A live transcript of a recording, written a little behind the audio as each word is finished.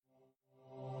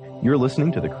You're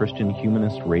listening to the Christian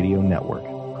Humanist Radio Network,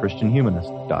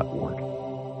 christianhumanist.org.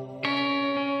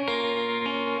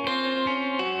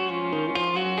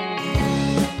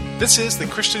 This is the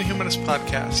Christian Humanist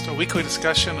Podcast, a weekly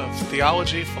discussion of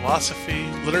theology, philosophy,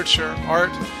 literature,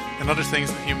 art, and other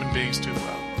things that human beings do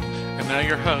well. And now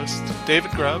your hosts,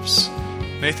 David Grubbs,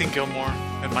 Nathan Gilmour,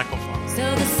 and Michael Farmer.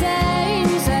 So the same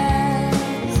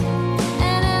says,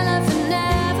 an elephant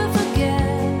never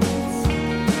forgets,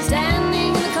 standing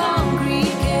in the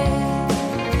concrete gate,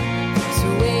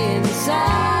 swaying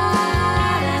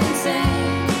inside and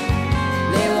insane.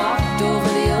 They walked over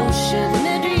the ocean, in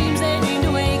their dreams they dreamed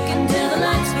awake, until the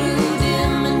lights grew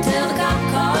dim, until the cop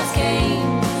cars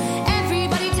came.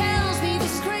 Everybody tells me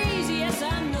this is crazy, yes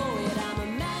I know it, I'm a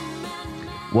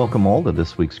man. Welcome all to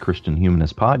this week's Christian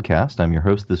Humanist Podcast. I'm your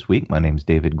host this week. My name's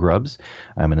David Grubbs.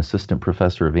 I'm an assistant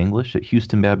professor of English at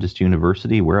Houston Baptist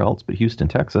University, where else but Houston,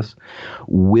 Texas.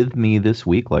 With me this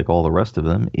week, like all the rest of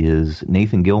them, is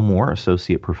Nathan Gilmour,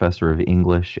 associate professor of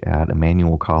English at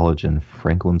Emmanuel College in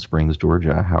Franklin Springs,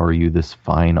 Georgia. How are you this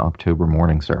fine October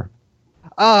morning, sir?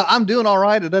 I'm doing all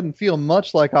right. It doesn't feel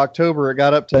much like October. It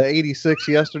got up to 86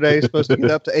 yesterday. It's supposed to get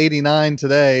up to 89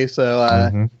 today.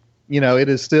 So, you know, it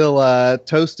is still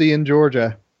toasty in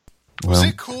Georgia. Was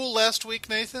it cool last week,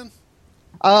 Nathan?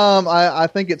 I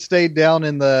think it stayed down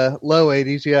in the low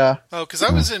 80s. Yeah. Oh, because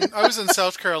I was in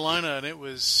South Carolina and it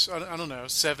was I don't know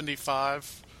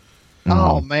 75.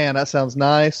 Oh man, that sounds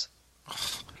nice.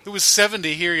 It was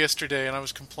 70 here yesterday, and I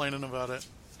was complaining about it.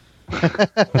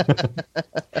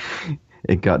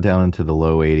 It got down into the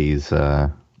low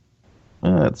 80s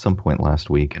at some point last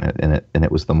week, and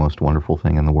it was the most wonderful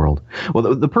thing in the world.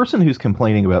 Well, the person who's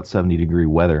complaining about 70-degree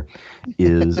weather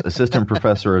is assistant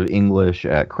professor of English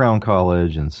at Crown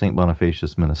College in St.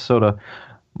 Bonifacius, Minnesota,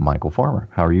 Michael Farmer.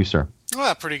 How are you, sir?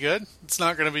 Well, pretty good. It's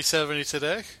not going to be 70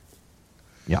 today.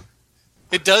 Yeah.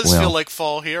 It does feel like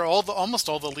fall here. Almost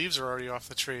all the leaves are already off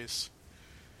the trees.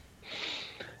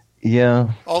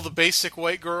 Yeah. All the basic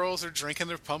white girls are drinking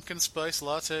their pumpkin spice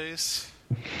lattes.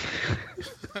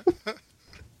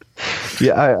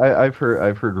 Yeah, I've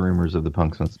heard rumors of the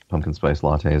pumpkin spice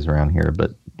lattes around here,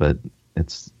 but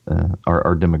it's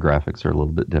our demographics are a little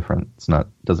bit different.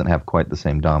 Doesn't have quite the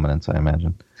same dominance, I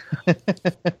imagine.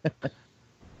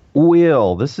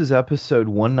 Well, this is episode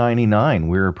 199.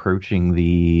 We're approaching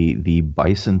the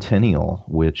bicentennial,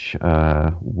 which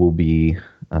we'll be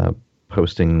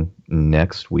posting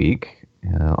next week,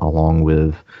 along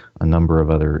with a number of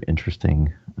other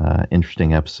interesting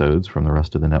episodes from the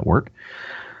rest of the network.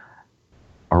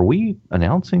 Are we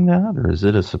announcing that, or is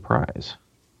it a surprise?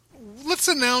 Let's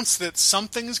announce that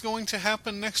something's going to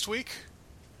happen next week.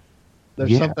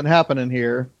 There's something happening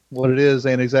here. What it is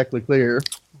ain't exactly clear.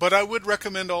 But I would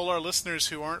recommend all our listeners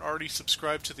who aren't already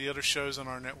subscribed to the other shows on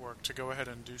our network to go ahead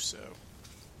and do so.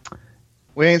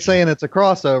 We ain't saying it's a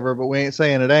crossover, but we ain't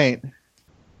saying it ain't.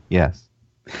 Yes.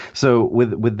 So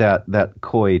with that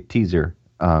coy teaser,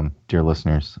 dear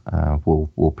listeners,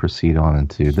 we'll proceed on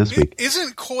into this week.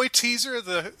 Isn't Coy Teaser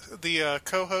the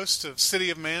co-host of City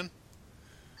of Man?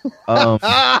 Oh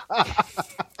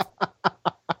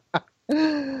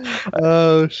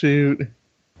shoot!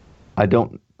 I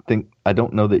don't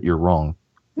know that you're wrong.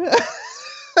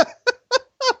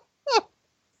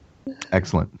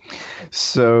 Excellent.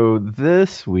 So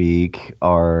this week,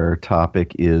 our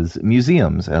topic is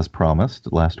museums, as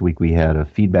promised. Last week we had a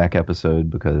feedback episode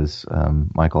because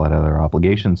Michael had other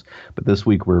obligations. But this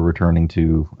week we're returning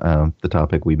to the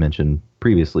topic we mentioned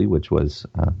previously, which was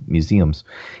museums.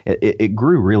 It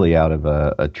grew really out of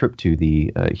a trip to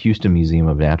the Houston Museum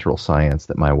of Natural Science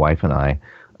that my wife and I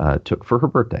took for her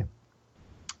birthday,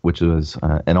 which was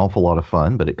an awful lot of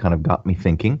fun, but it kind of got me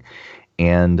thinking.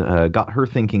 And got her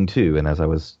thinking too. And as I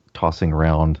was tossing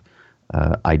around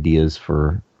ideas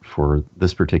for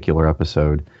this particular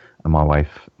episode, my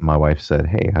wife said,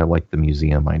 "Hey, I like the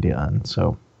museum idea," and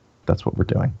so that's what we're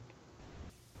doing.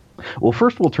 Well,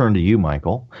 first we'll turn to you,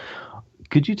 Michael.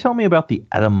 Could you tell me about the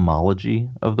etymology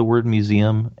of the word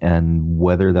museum and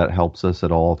whether that helps us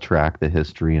at all track the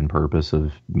history and purpose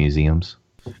of museums?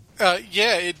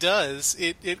 Yeah, it does.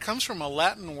 It comes from a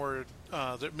Latin word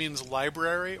that means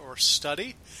library or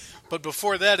study. But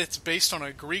before that, it's based on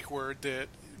a Greek word that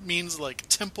means like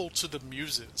temple to the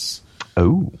muses.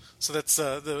 Oh. So that's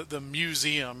the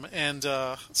museum. And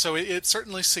so it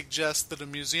certainly suggests that a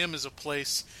museum is a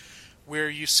place where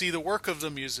you see the work of the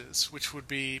muses, which would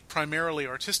be primarily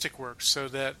artistic work. So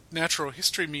that natural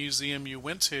history museum you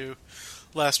went to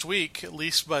last week, at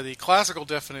least by the classical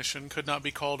definition, could not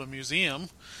be called a museum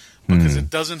because it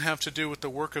doesn't have to do with the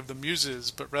work of the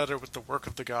muses, but rather with the work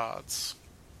of the gods.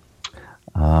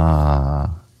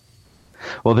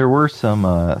 Well, there were some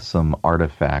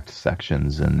artifact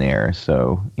sections in there,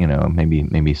 so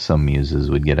maybe some muses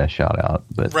would get a shout out,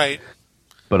 but Right.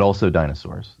 but also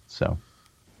dinosaurs. So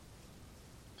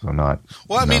not.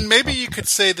 Well, I mean, maybe not you could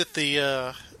say that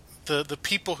the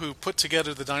people who put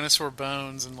together the dinosaur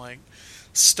bones and like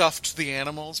stuffed the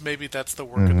animals, maybe that's the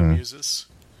work of the muses.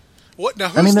 What now?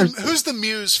 Who's the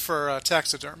muse for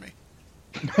taxidermy?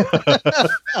 Is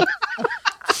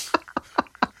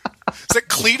it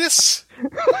Cletus?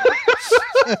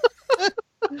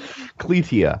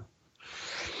 Cletia.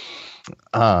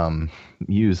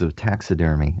 Muse of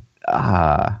taxidermy.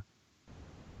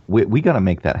 We got to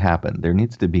make that happen. There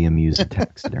needs to be a muse of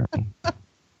taxidermy.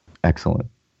 Excellent.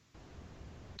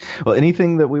 Well,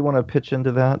 anything that we want to pitch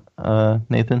into that,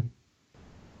 Nathan?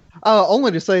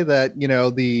 Only to say that,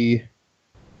 the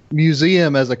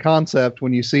museum as a concept,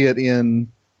 when you see it in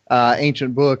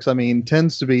ancient books, I mean,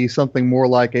 tends to be something more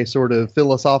like a sort of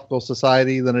philosophical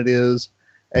society than it is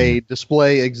a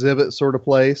display exhibit sort of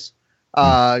place.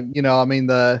 I mean,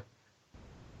 the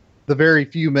very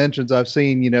few mentions I've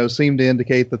seen, seem to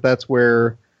indicate that that's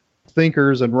where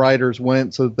thinkers and writers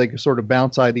went so that they could sort of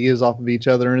bounce ideas off of each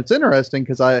other. And it's interesting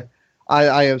because I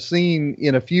have seen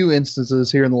in a few instances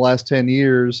here in the last 10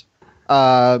 years,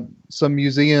 some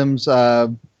museums,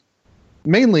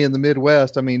 mainly in the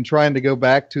Midwest, I mean, trying to go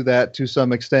back to that to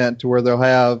some extent to where they'll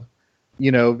have,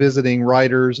 visiting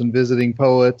writers and visiting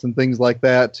poets and things like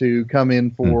that to come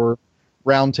in for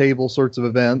roundtable sorts of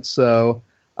events. So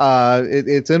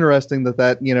it's interesting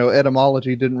that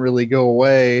etymology didn't really go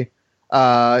away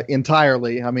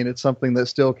entirely. I mean, it's something that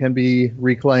still can be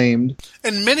reclaimed.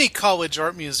 And many college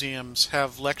art museums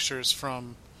have lectures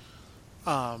from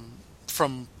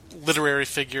literary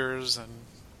figures and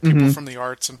people from the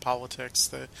arts and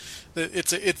politics.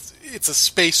 It's a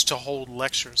space to hold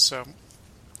lectures. So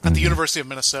at the University of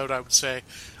Minnesota, I would say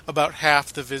about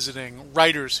half the visiting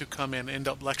writers who come in end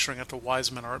up lecturing at the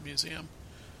Wiseman Art Museum.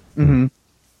 Mm-hmm.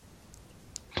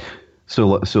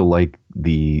 So like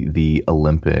the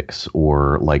Olympics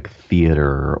or like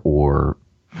theater or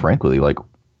frankly like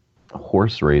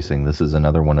horse racing, this is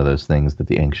another one of those things that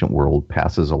the ancient world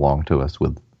passes along to us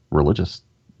with religious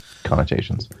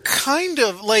connotations. Kind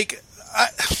of like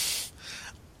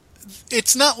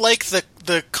it's not like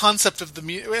the concept of the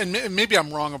and maybe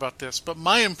I'm wrong about this, but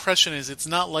my impression is it's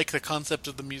not like the concept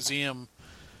of the museum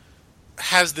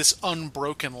has this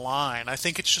unbroken line. I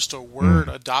think it's just a word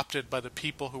adopted by the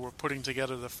people who were putting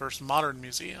together the first modern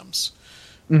museums.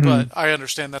 But I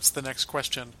understand that's the next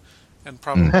question and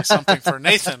probably something for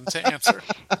Nathan to answer.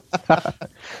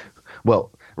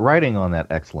 Well, riding on that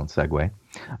excellent segue,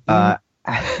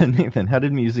 Nathan, how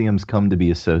did museums come to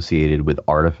be associated with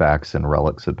artifacts and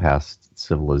relics of past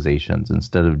civilizations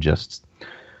instead of just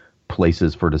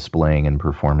places for displaying and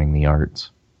performing the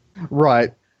arts?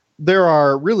 Right. There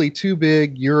are really two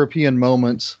big European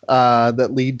moments that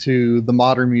lead to the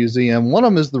modern museum. One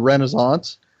of them is the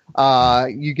Renaissance.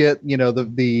 You get,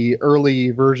 the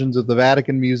early versions of the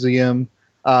Vatican Museum,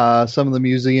 some of the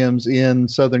museums in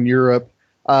Southern Europe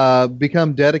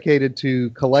become dedicated to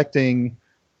collecting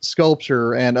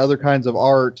sculpture and other kinds of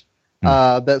art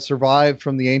that survived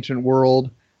from the ancient world.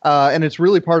 And it's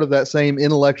really part of that same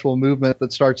intellectual movement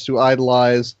that starts to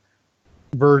idolize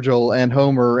Virgil and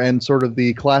Homer and sort of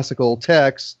the classical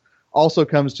texts, also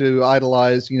comes to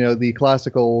idolize, the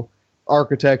classical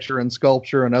architecture and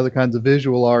sculpture and other kinds of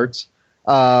visual arts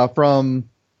from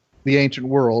the ancient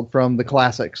world, from the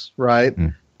classics, right?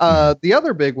 The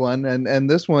other big one, and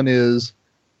this one is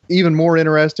even more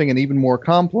interesting and even more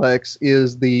complex,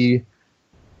 is it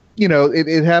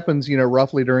happens,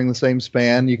 roughly during the same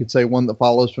span. You could say one that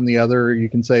follows from the other, or you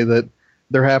can say that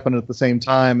they're happening at the same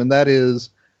time, and that is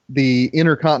the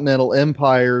intercontinental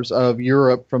empires of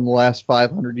Europe from the last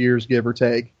 500 years, give or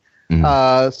take.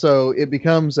 So it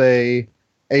becomes a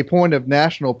point of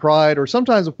national pride, or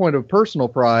sometimes a point of personal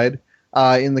pride,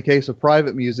 in the case of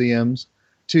private museums,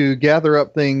 to gather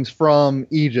up things from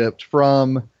Egypt,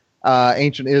 from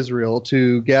ancient Israel,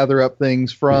 to gather up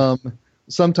things from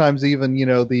sometimes even,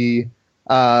 the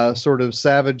sort of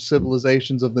savage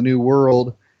civilizations of the New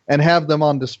World, and have them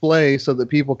on display so that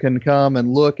people can come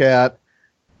and look at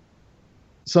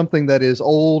something that is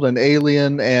old and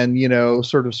alien and,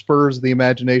 sort of spurs the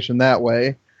imagination that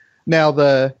way. Now,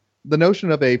 the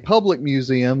notion of a public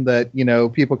museum that,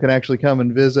 people can actually come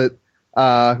and visit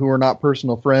who are not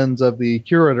personal friends of the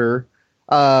curator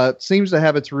seems to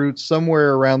have its roots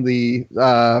somewhere around the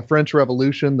French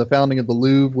Revolution. The founding of the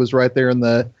Louvre was right there in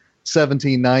the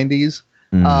 1790s.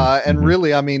 And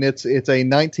really, I mean, it's a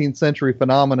 19th century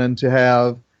phenomenon to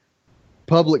have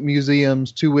public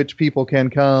museums to which people can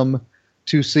come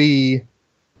to see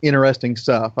interesting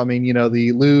stuff. I mean,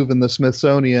 the Louvre and the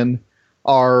Smithsonian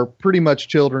are pretty much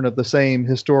children of the same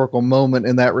historical moment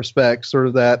in that respect, sort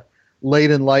of that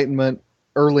late Enlightenment,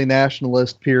 early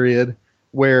nationalist period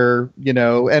where,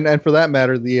 and for that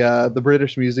matter, the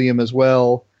British Museum as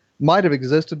well might have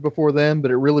existed before then,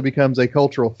 but it really becomes a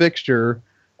cultural fixture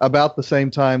about the same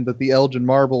time that the Elgin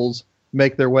marbles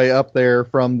make their way up there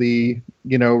from the,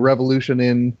 revolution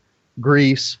in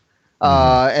Greece.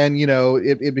 And,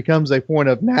 it becomes a point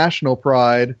of national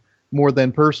pride more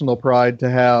than personal pride to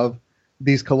have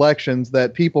these collections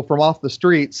that people from off the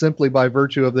street, simply by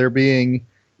virtue of their being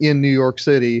in New York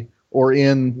City or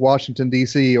in Washington,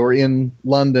 D.C., or in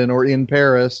London or in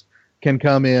Paris, can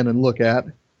come in and look at.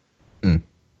 Mm.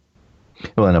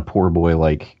 Well, and a poor boy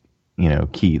like,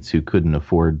 Keats, who couldn't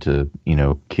afford to,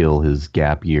 kill his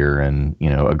gap year and,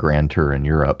 a grand tour in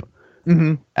Europe,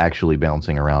 actually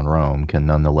bouncing around Rome, can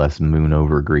nonetheless moon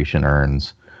over Grecian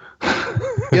urns.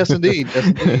 Yes, indeed. Yes,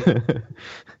 indeed.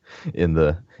 in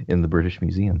the British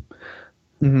Museum.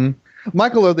 Mm-hmm.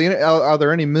 Michael, are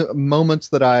there any moments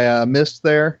that I missed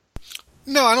there?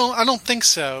 No, I don't think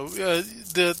so.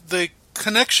 The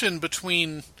connection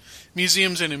between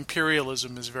museums and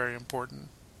imperialism is very important.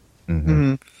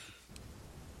 Mm-hmm.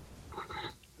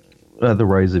 The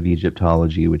rise of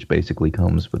Egyptology, which basically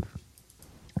comes with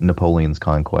Napoleon's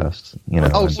conquests.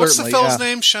 What's the fellow's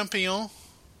name? Champollion?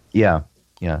 Yeah.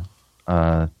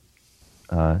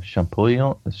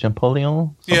 Champollion?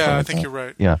 Yeah, I think you're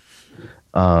right. Yeah.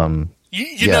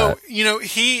 He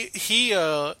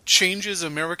changes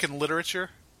American literature.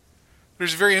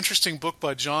 There's a very interesting book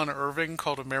by John Irving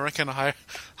called American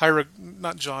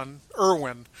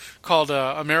Irwin called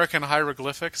American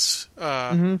Hieroglyphics,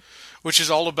 which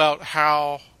is all about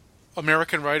how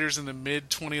American writers in the mid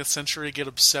 20th century get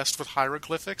obsessed with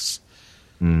hieroglyphics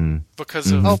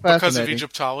because of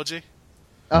Egyptology.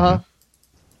 Uh-huh.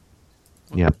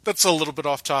 Yeah, that's a little bit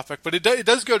off topic, but it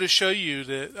does go to show you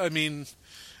that, I mean,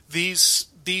 these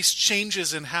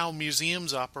changes in how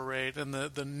museums operate and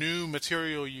the new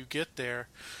material you get there,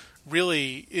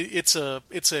 really, it's a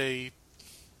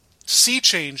sea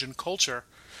change in culture,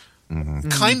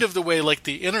 kind of the way like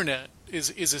the internet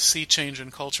is a sea change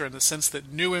in culture, in the sense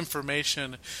that new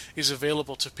information is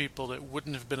available to people that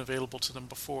wouldn't have been available to them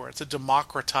before. It's a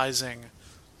democratizing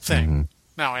thing.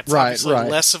 Now, it's obviously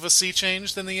less of a sea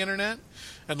change than the internet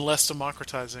and less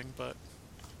democratizing, but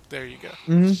there you go.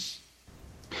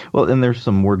 Well, and there's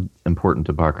some more important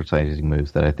democratizing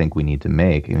moves that I think we need to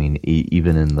make. I mean,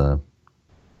 even in the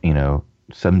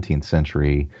 17th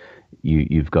century,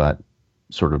 you've got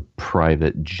sort of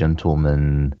private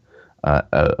gentlemen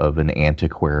of an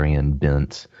antiquarian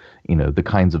bent, the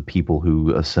kinds of people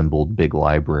who assembled big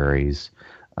libraries,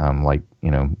 like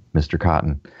Mr.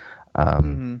 Cotton.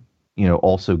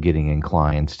 Also getting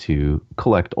inclined to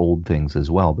collect old things as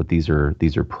well, but these are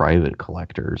private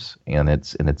collectors, and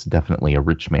it's definitely a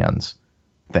rich man's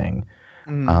thing.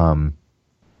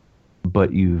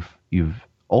 But you've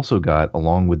also got,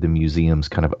 along with the museums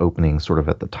kind of opening sort of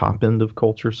at the top end of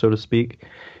culture, so to speak,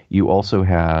 you also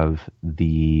have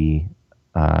the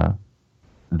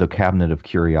cabinet of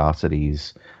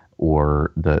curiosities,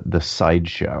 or the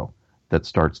sideshow that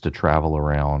starts to travel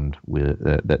around with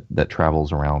that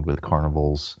travels around with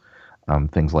carnivals,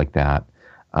 things like that.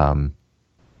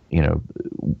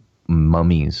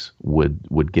 Mummies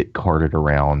would get carted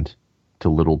around to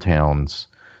little towns,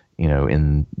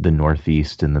 in the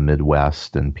Northeast and the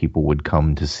Midwest, and people would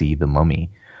come to see the mummy.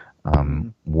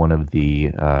 One of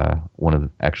the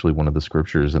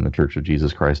scriptures in the Church of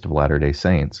Jesus Christ of Latter-day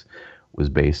Saints was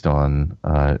based on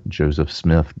Joseph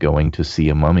Smith going to see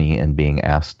a mummy and being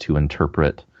asked to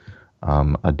interpret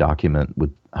a document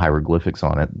with hieroglyphics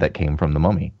on it that came from the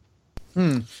mummy.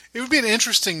 It would be an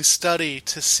interesting study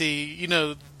to see,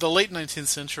 the late 19th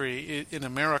century in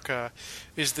America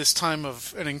is this time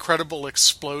of an incredible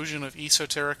explosion of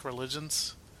esoteric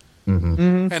religions.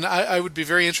 And I would be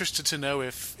very interested to know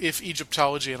if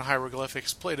Egyptology and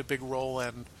hieroglyphics played a big role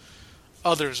in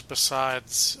others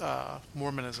besides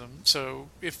Mormonism. So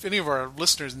if any of our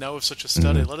listeners know of such a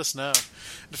study, let us know.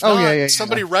 If not,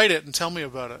 somebody write it and tell me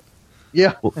about it.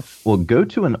 Yeah. Well, go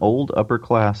to an old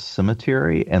upper-class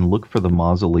cemetery and look for the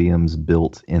mausoleums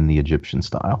built in the Egyptian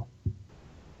style.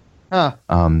 Huh.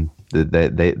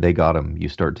 They got them. You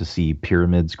start to see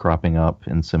pyramids cropping up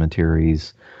in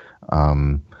cemeteries,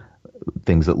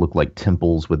 things that look like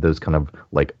temples with those kind of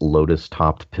like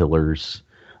lotus-topped pillars.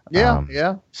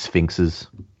 Sphinxes.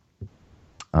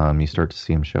 You start to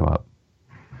see them show up.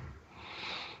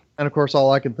 And of course,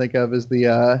 all I can think of is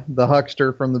the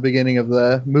huckster from the beginning of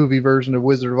the movie version of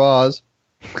Wizard of Oz.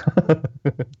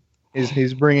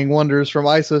 He's bringing wonders from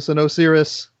Isis and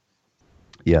Osiris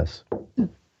Yes.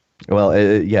 Well,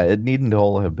 yeah, it needn't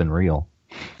all have been real.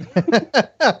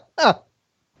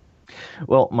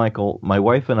 Well, Michael, my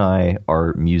wife and I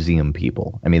are museum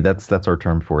people. I mean, that's our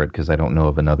term for it because I don't know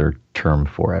of another term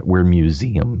for it. We're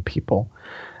museum people.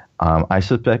 I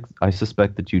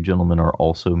suspect that you gentlemen are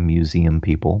also museum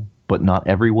people, but not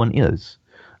everyone is.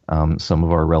 Some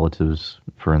of our relatives,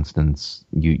 for instance,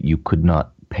 you could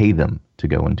not pay them to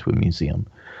go into a museum.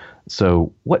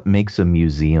 So, what makes a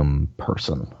museum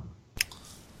person?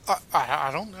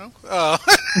 I don't know.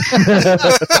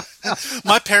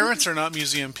 My parents are not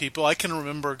museum people. I can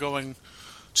remember going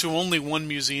to only one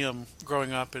museum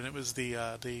growing up, and it was the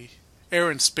Air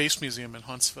and Space Museum in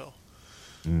Huntsville.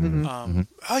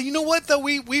 You know what, though?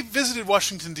 We visited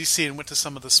Washington, D.C. and went to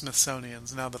some of the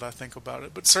Smithsonians, now that I think about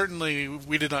it. But certainly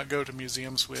we did not go to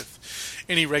museums with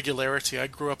any regularity. I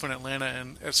grew up in Atlanta,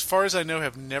 and as far as I know,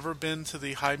 have never been to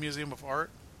the High Museum of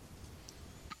Art.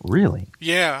 Really?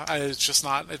 Yeah, it's just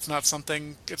not. It's not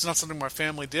something my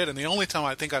family did. And the only time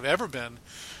I think I've ever been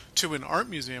to an art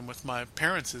museum with my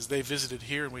parents is they visited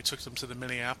here, and we took them to the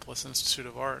Minneapolis Institute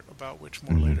of Art. About which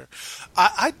more later.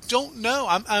 I don't know.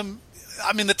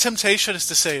 I mean, the temptation is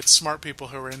to say it's smart people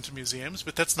who are into museums,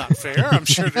 but that's not fair. I'm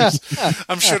sure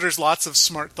there's lots of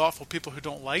smart, thoughtful people who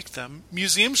don't like them.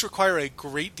 Museums require a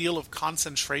great deal of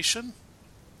concentration.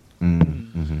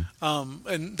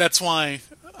 And that's why,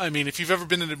 I mean, if you've ever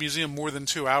been in a museum more than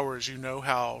 2 hours, you know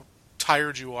how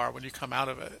tired you are when you come out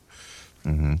of it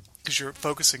because you're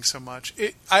focusing so much.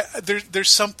 There's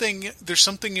something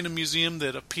in a museum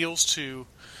that appeals to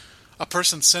a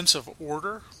person's sense of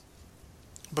order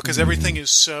because everything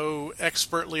is so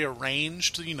expertly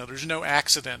arranged. You know, there's no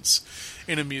accidents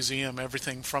in a museum.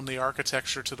 Everything from the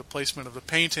architecture to the placement of the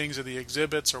paintings or the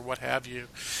exhibits or what have you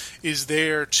is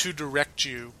there to direct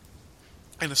you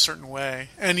in a certain way.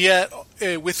 And yet,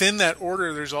 within that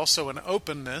order, there's also an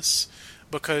openness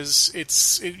because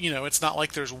it's not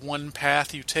like there's one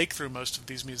path you take through most of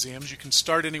these museums. You can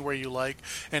start anywhere you like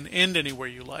and end anywhere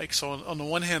you like. So on the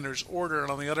one hand, there's order,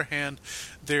 and on the other hand,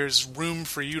 there's room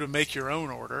for you to make your own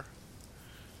order.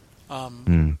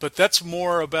 But that's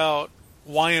more about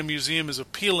why a museum is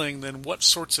appealing than what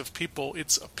sorts of people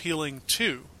it's appealing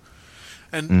to.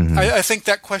 And I think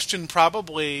that question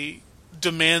probably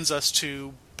demands us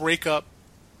to break up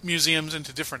museums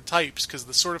into different types, because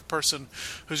the sort of person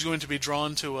who's going to be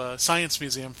drawn to a science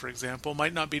museum, for example,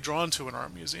 might not be drawn to an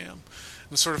art museum. And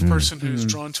the sort of person who's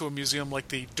drawn to a museum like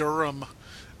the Durham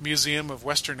Museum of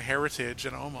Western Heritage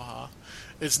in Omaha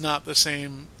is not the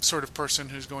same sort of person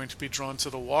who's going to be drawn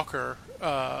to the Walker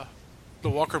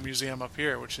Museum up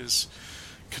here, which is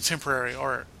contemporary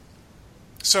art.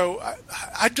 So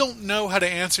I don't know how to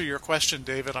answer your question,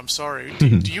 David. I'm sorry.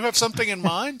 Do you have something in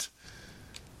mind?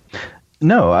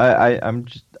 No, I'm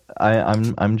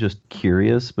just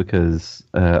curious because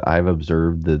I've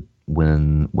observed that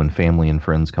when family and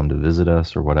friends come to visit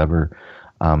us or whatever,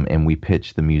 and we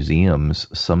pitch the museums,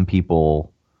 some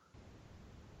people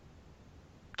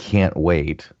can't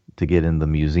wait to get in the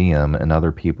museum, and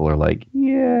other people are like,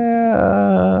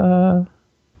 yeah.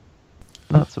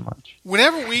 Not so much.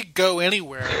 Whenever we go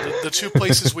anywhere, the two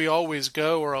places we always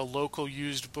go are a local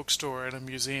used bookstore and a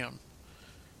museum.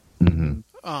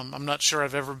 I'm not sure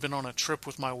I've ever been on a trip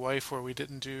with my wife where we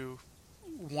didn't do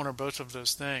one or both of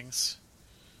those things.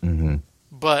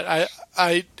 But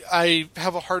I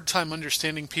have a hard time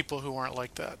understanding people who aren't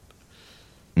like that.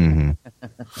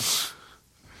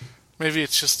 Maybe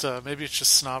it's just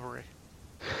snobbery.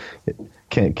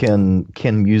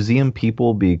 Can museum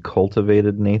people be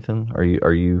cultivated, Nathan?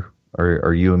 Are you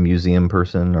a museum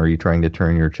person? Are you trying to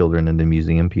turn your children into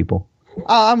museum people?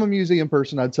 I'm a museum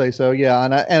person, I'd say so. Yeah,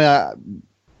 and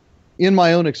in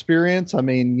my own experience, I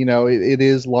mean, you know, it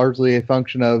is largely a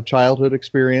function of childhood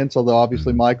experience. Although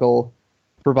obviously Michael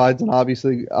provides an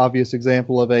obvious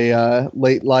example of a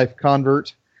late life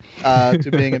convert to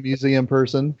being a museum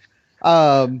person.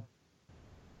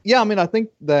 Yeah, I mean, I think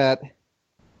that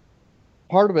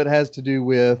part of it has to do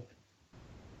with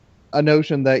a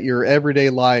notion that your everyday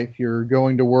life, you're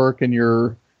going to work and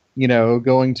you're, you know,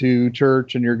 going to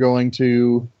church and you're going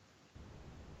to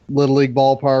Little League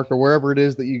ballpark or wherever it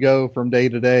is that you go from day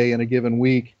to day in a given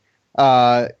week,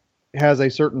 has a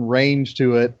certain range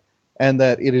to it, and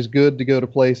that it is good to go to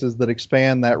places that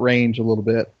expand that range a little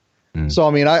bit. So,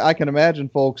 I mean, I can imagine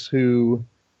folks who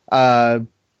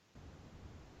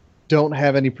don't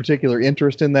have any particular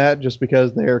interest in that just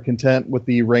because they're content with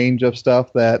the range of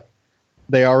stuff that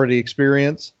they already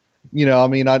experience. You know, I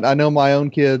mean, I know my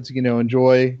own kids, you know,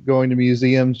 enjoy going to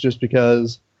museums just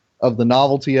because of the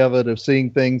novelty of it, of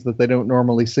seeing things that they don't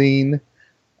normally see.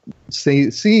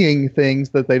 seeing things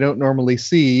that they don't normally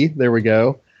see. There we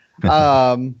go. But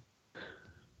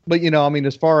I mean,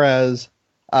 as far as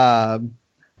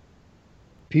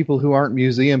people who aren't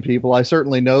museum people, I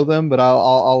certainly know them, but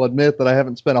I'll admit that I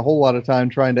haven't spent a whole lot of time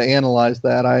trying to analyze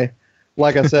that.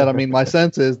 Like I said, I mean, my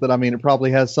sense is that, I mean, it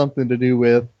probably has something to do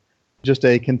with just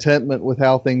a contentment with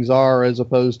how things are, as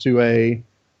opposed to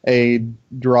a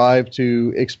drive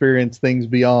to experience things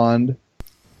beyond.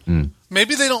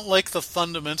 Maybe they don't like the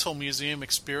fundamental museum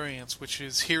experience, which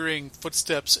is hearing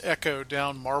footsteps echo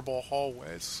down marble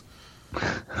hallways.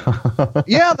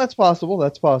 Yeah, that's possible.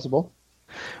 That's possible.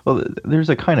 Well, there's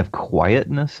a kind of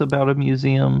quietness about a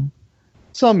museum.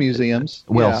 Some museums.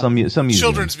 Well, yeah. some museums.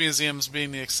 Children's museums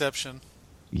being the exception.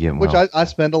 Yeah, well, Which I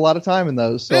spend a lot of time in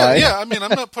those. So I mean,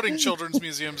 I'm not putting children's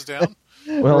museums down.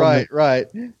 well, right.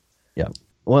 Yeah.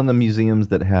 Well, in the museums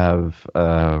that have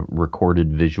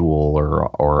recorded visual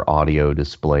or audio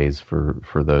displays for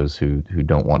those who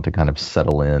don't want to kind of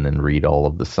settle in and read all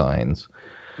of the signs.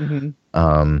 Mm-hmm.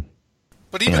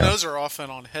 But even those are often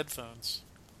on headphones.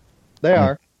 They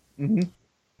are. Mm-hmm.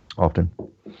 Often.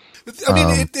 I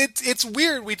mean, it's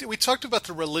weird. We talked about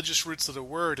the religious roots of the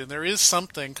word, and there is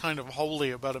something kind of holy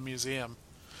about a museum.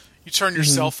 You turn your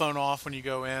cell phone off when you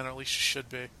go in, or at least you should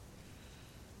be.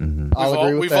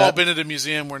 Mm-hmm. We've all been at a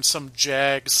museum when some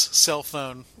Jag's cell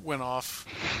phone went off.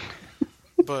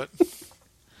 But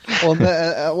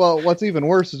well, what's even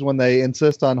worse is when they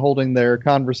insist on holding their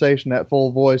conversation at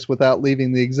full voice without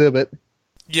leaving the exhibit.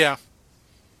 Yeah.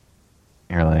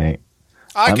 You're like,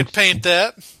 I could paint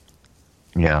that.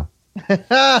 Yeah.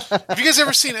 Have you guys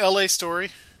ever seen L.A. Story?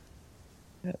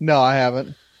 No, I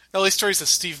haven't. L.A. Story is a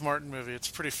Steve Martin movie. It's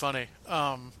pretty funny.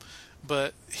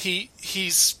 But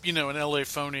he's an L.A.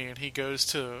 phony, and he goes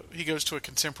to a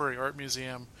contemporary art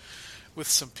museum with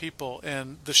some people,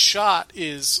 and the shot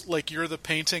is like you're the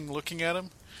painting looking at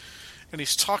him, and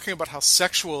he's talking about how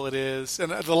sexual it is,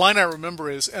 and the line I remember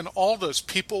is, and all those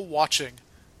people watching,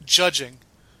 judging,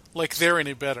 like they're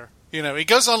any better. He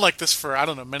goes on like this for, I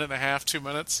don't know, a minute and a half, 2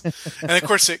 minutes, and of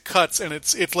course it cuts, and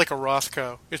it's like a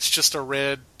Rothko. It's just a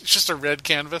red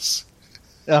canvas.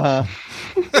 Uh-huh.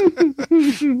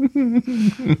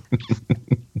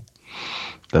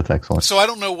 That's excellent. So I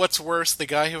don't know what's worse, the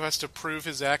guy who has to prove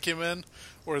his acumen,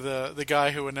 or the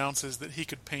guy who announces that he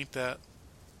could paint that.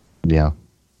 Yeah,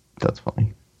 that's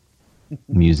funny.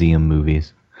 Museum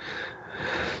movies.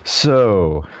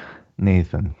 So,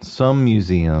 Nathan, some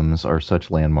museums are such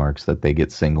landmarks that they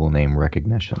get single name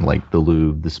recognition, like the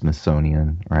Louvre, the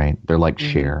Smithsonian, right? They're like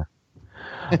Cher.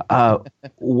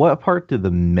 What part do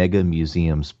the mega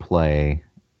museums play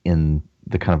in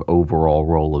the kind of overall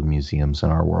role of museums in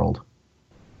our world?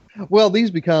 Well,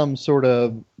 these become sort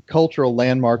of cultural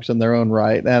landmarks in their own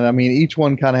right. And I mean, each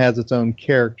one kind of has its own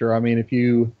character. I mean, if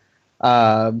you,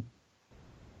 I'm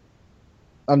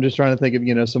just trying to think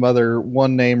of, some other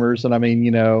one-namers. And I mean,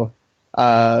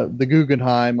 the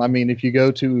Guggenheim. I mean, if you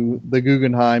go to the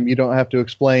Guggenheim, you don't have to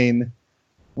explain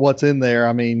what's in there.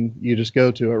 I mean, you just go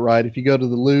to it, right? If you go to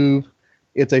the Louvre,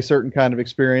 it's a certain kind of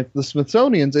experience. The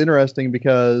Smithsonian's interesting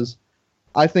because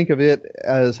I think of it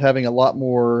as having a lot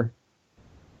more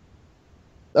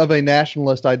of a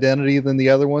nationalist identity than the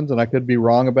other ones, and I could be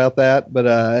wrong about that,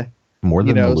 but more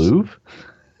than the Louvre?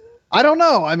 I don't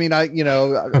know. I mean, I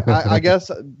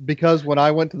guess because when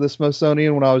I went to the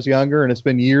Smithsonian when I was younger, and it's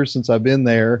been years since I've been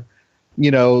there,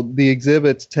 the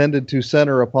exhibits tended to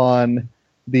center upon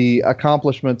the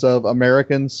accomplishments of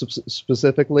Americans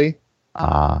specifically.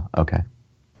 Okay.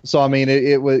 So I mean,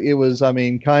 it was I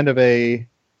mean, kind of an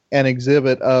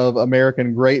exhibit of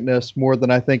American greatness more than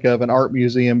I think of an art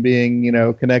museum being,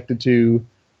 connected to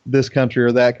this country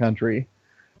or that country.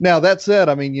 Now, that said,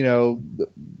 I mean,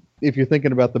 if you're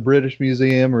thinking about the British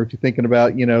Museum, or if you're thinking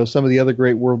about, some of the other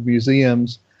great world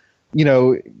museums,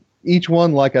 each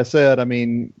one, like I said, I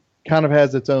mean, kind of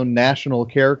has its own national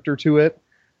character to it.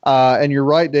 And you're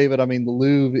right, David. I mean, the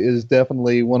Louvre is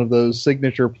definitely one of those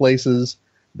signature places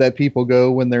that people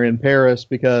go when they're in Paris,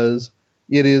 because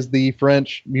it is the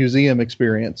French museum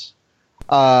experience.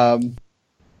 Beyond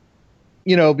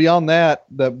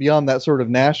that sort of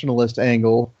nationalist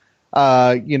angle,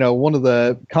 one of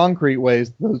the concrete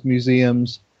ways those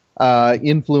museums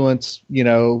influence,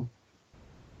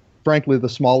 frankly, the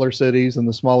smaller cities and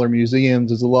the smaller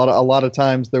museums is a lot of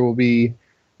times there will be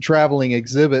traveling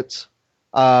exhibits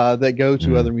that go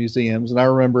to other museums. And I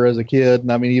remember as a kid,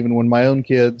 and I mean, even when my own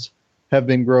kids have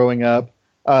been growing up,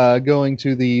 going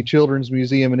to the Children's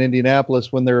Museum in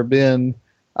Indianapolis when there have been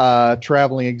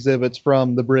traveling exhibits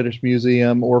from the British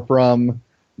Museum or from,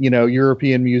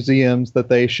 European museums that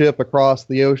they ship across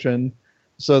the ocean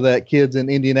so that kids in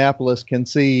Indianapolis can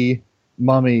see,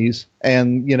 mummies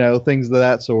and things of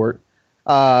that sort.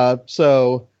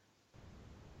 So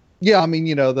yeah, I mean,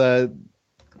 the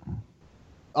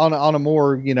on a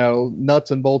more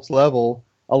nuts and bolts level,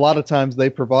 a lot of times they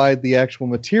provide the actual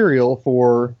material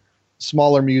for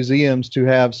smaller museums to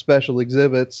have special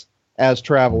exhibits as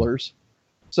travelers.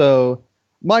 So,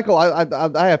 Michael,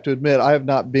 I have to admit, I have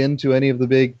not been to any of the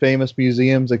big famous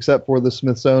museums except for the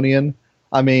Smithsonian.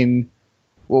 I mean,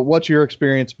 well, what's your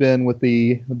experience been with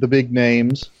the big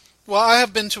names? Well, I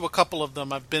have been to a couple of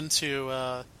them. I've been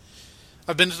to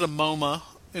the MoMA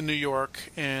in New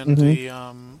York and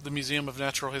the Museum of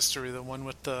Natural History, the one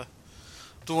with the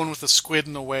squid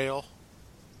and the whale.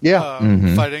 Yeah,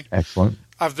 fighting. Excellent.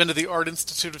 I've been to the Art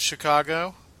Institute of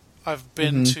Chicago. I've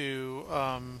been to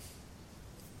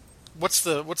what's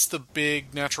the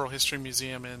big natural history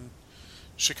museum in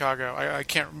Chicago? I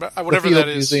can't remember. Whatever the Field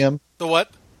that is. Museum. The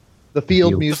what? The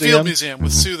Field Museum. The Field Museum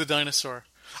with Sue the dinosaur.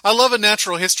 I love a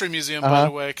natural history museum, by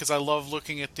the way, because I love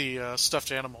looking at the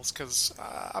stuffed animals, because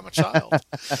I'm a child.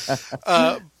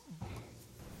 I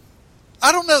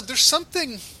don't know. There's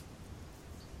something...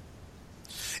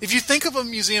 If you think of a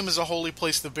museum as a holy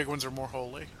place, the big ones are more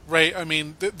holy, right? I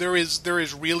mean, there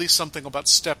is really something about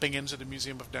stepping into the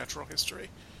Museum of Natural History.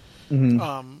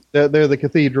 Mm-hmm. They're the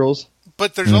cathedrals.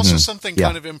 But there's also something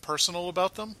kind of impersonal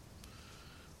about them.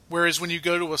 Whereas when you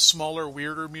go to a smaller,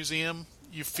 weirder museum,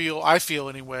 I feel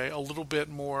anyway, a little bit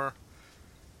more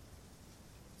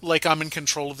like I'm in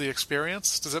control of the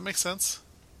experience. Does that make sense?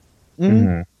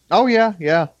 Mm-hmm. Oh, yeah,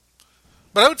 yeah.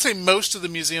 But I would say most of the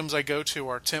museums I go to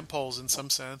are tent poles in some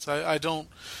sense.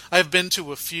 I've been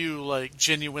to a few like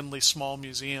genuinely small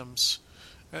museums,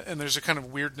 and there's a kind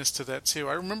of weirdness to that too.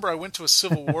 I remember I went to a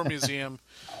Civil War museum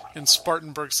in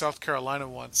Spartanburg, South Carolina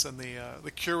once, and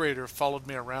the curator followed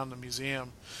me around the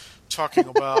museum, talking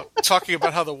about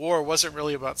how the war wasn't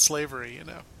really about slavery,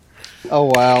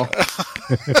 Oh wow!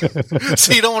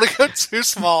 So you don't want to go too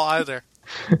small either.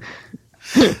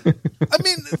 I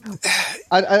mean,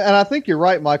 I think you're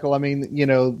right, Michael. I mean,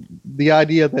 the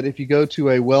idea that if you go to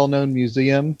a well-known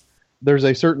museum, there's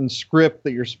a certain script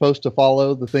that you're supposed to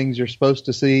follow, the things you're supposed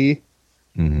to see.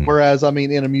 Mm-hmm. Whereas, I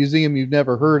mean, in a museum you've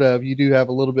never heard of, you do have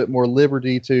a little bit more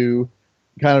liberty to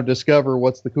kind of discover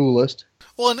what's the coolest.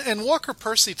 Well, and Walker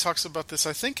Percy talks about this,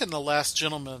 I think, in The Last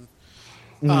Gentleman,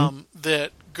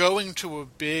 that going to a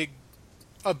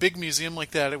big museum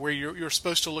like that, where you're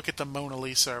supposed to look at the Mona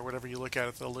Lisa or whatever you look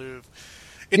at the Louvre,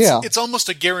 it's almost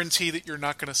a guarantee that you're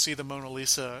not going to see the Mona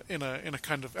Lisa in a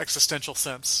kind of existential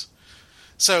sense.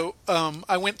 So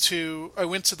I went to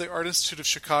the Art Institute of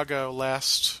Chicago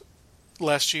last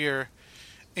year,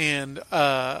 and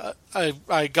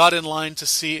I got in line to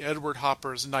see Edward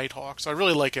Hopper's Nighthawks. I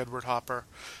really like Edward Hopper.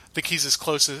 I think he's the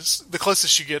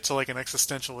closest you get to like an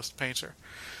existentialist painter.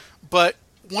 But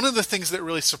one of the things that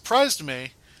really surprised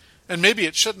me, and maybe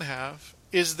it shouldn't have,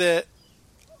 is that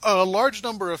a large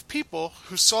number of people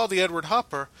who saw the Edward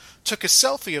Hopper took a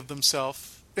selfie of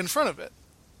themselves in front of it.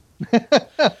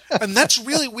 And that's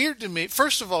really weird to me.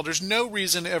 First of all, there's no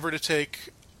reason ever to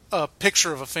take a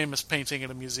picture of a famous painting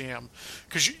in a museum,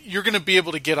 because you're going to be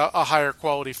able to get a higher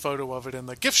quality photo of it in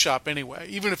the gift shop anyway,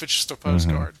 even if it's just a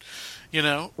postcard,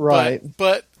 Right.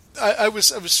 But I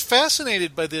was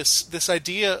fascinated by this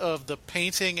idea of the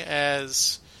painting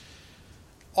as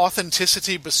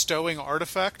authenticity bestowing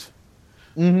artifact.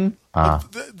 Mm-hmm.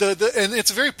 And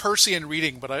it's a very Persian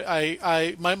reading, but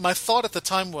my thought at the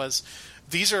time was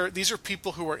these are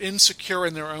people who are insecure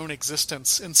in their own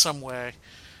existence in some way,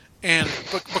 and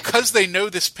because they know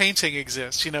this painting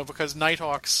exists, because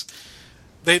Nighthawks,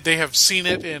 they have seen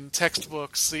it in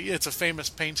textbooks. It's a famous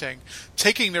painting.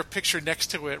 Taking their picture next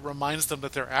to it reminds them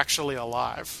that they're actually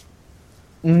alive.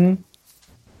 Mm-hmm.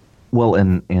 Well,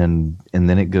 and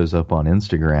then it goes up on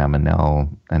Instagram,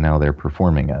 and now they're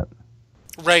performing it.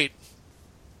 Right.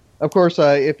 Of course,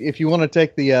 if you want to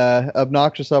take the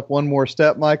obnoxious up one more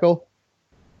step, Michael,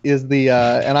 is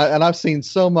and I've seen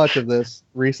so much of this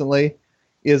recently,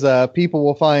 is people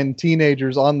will find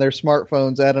teenagers on their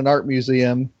smartphones at an art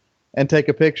museum and take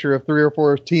a picture of 3 or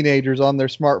 4 teenagers on their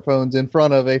smartphones in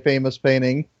front of a famous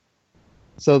painting,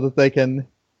 so that they can,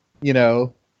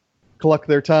 cluck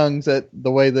their tongues at the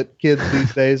way that kids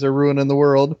these days are ruining the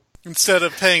world. Instead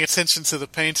of paying attention to the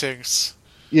paintings.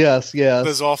 Yes.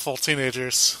 Those awful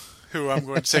teenagers who I'm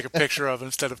going to take a picture of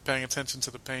instead of paying attention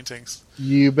to the paintings.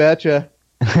 You betcha.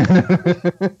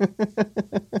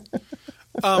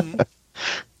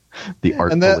 The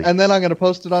art and then I'm going to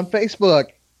post it on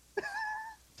Facebook.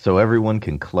 So everyone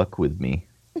can cluck with me.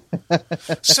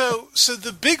 So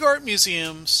the big art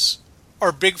museums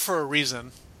are big for a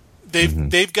reason.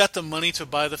 They've got the money to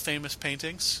buy the famous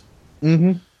paintings.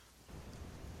 Mm-hmm.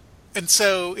 And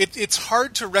so it's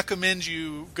hard to recommend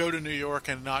you go to New York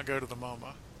and not go to the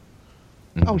MoMA.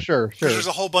 Oh, sure. Because there's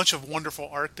a whole bunch of wonderful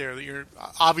art there that you're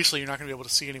not going to be able to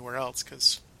see anywhere else.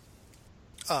 Because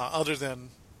other than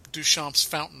Duchamp's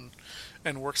fountain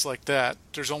and works like that,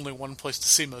 there's only one place to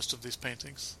see most of these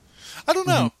paintings. I don't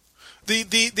know.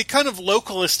 The kind of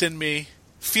localist in me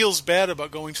feels bad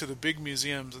about going to the big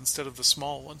museums instead of the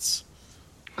small ones.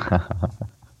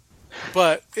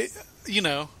 But a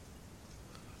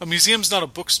museum's not a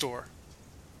bookstore.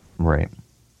 Right.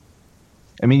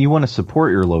 I mean, you want to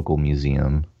support your local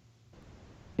museum,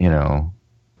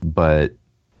 but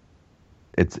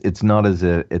it's not as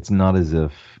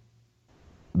if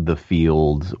the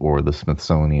Field or the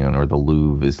Smithsonian or the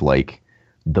Louvre is like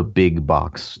the big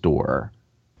box store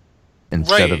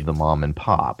instead of the mom and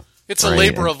pop. It's a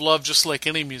labor of love, just like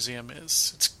any museum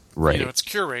is. It's it's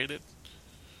curated.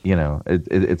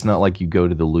 It's not like you go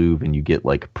to the Louvre and you get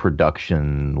like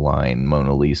production line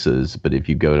Mona Lisas, but if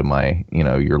you go to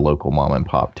your local mom and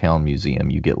pop town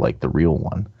museum, you get like the real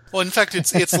one. Well, in fact,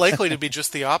 it's likely to be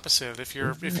just the opposite. If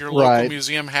your local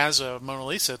museum has a Mona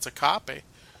Lisa, it's a copy.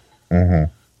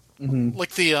 Mm-hmm. Mm-hmm.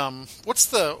 Like the what's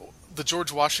the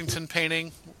George Washington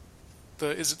painting?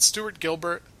 Is it Stuart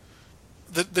Gilbert?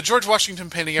 The George Washington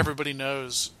painting everybody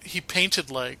knows, he painted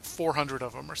like 400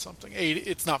 of them or something. 80,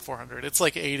 it's not 400, it's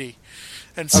like 80.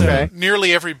 And so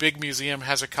nearly every big museum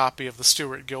has a copy of the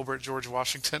Stuart Gilbert George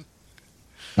Washington.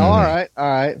 Mm-hmm. All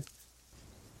right.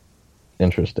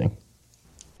 Interesting.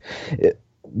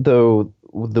 Though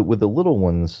with the little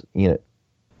ones, it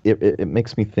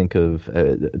makes me think of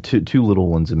two little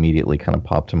ones immediately kind of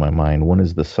pop to my mind. One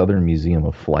is the Southern Museum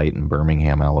of Flight in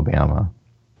Birmingham, Alabama,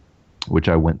 which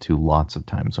I went to lots of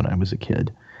times when I was a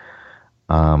kid.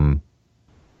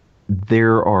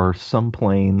 There are some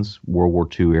planes, World War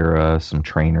II era, some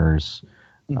trainers.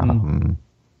 Mm-hmm.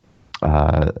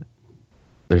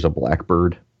 There's a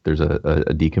Blackbird. There's a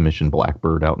decommissioned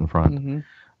Blackbird out in front.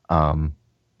 Mm-hmm.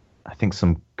 I think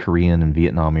some Korean and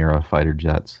Vietnam era fighter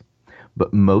jets.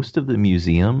 But most of the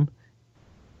museum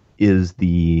is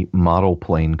the model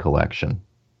plane collection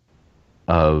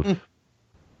of...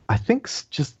 I think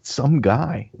just some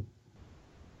guy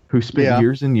who spent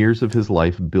years and years of his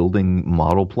life building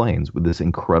model planes with this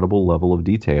incredible level of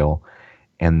detail,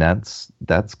 and that's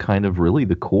kind of really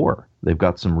the core. They've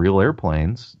got some real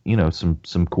airplanes,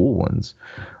 some cool ones,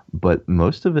 but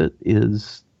most of it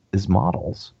is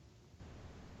models.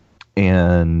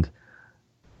 And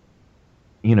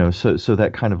so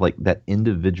that kind of like that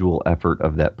individual effort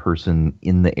of that person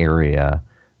in the area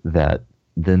that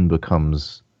then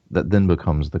becomes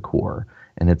the core.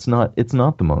 And it's not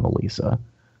the Mona Lisa,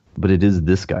 but it is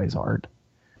this guy's art.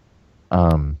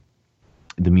 The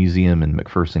museum in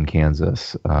McPherson,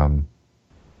 Kansas,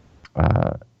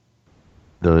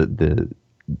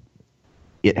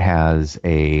 it has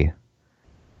a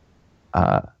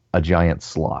giant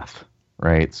sloth,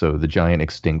 right? So the giant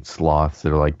extinct sloths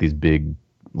that are like these big,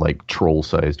 like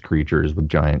troll-sized creatures with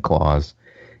giant claws.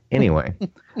 Anyway,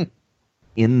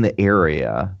 in the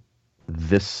area,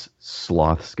 this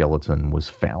sloth skeleton was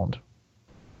found.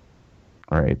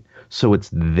 All right. So it's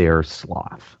their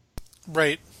sloth.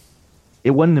 Right.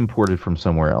 It wasn't imported from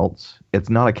somewhere else. It's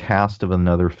not a cast of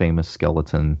another famous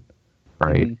skeleton,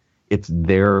 right? Mm-hmm. It's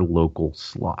their local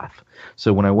sloth.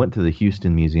 So when I went to the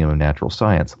Houston Museum of Natural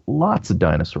Science, lots of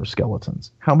dinosaur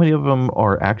skeletons. How many of them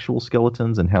are actual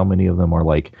skeletons and how many of them are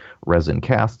like resin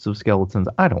casts of skeletons?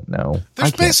 I don't know.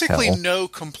 There's basically no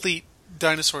complete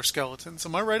dinosaur skeletons.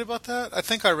 Am I right about that? I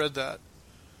think I read that.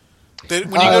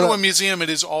 When you go to a museum, it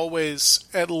is always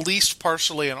at least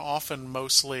partially and often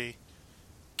mostly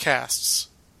casts.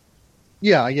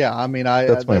 Yeah. I mean,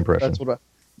 that's my impression.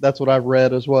 That's what I've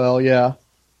read as well. Yeah.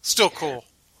 Still cool.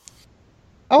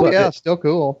 Oh well, yeah, still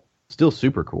cool. Still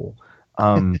super cool.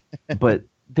 But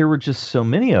there were just so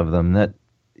many of them that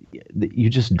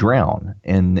you just drown,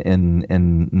 and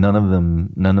none of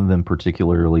them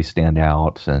particularly stand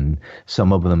out, and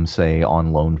some of them say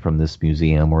on loan from this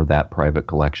museum or that private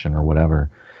collection or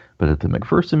whatever. But at the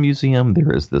McPherson Museum,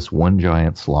 there is this one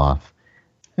giant sloth,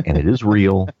 and it is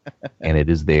real, and it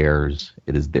is theirs.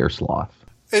 It is their sloth.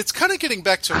 It's kind of getting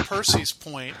back to Percy's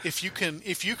point. If you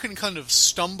can kind of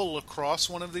stumble across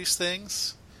one of these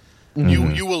things,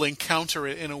 mm-hmm. you will encounter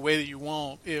it in a way that you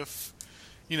won't if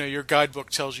your guidebook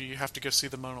tells you have to go see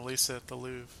the Mona Lisa at the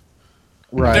Louvre.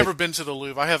 Right. I've never been to the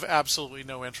Louvre. I have absolutely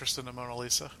no interest in the Mona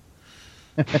Lisa.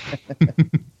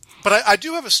 But I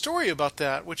do have a story about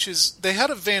that, which is they had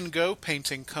a Van Gogh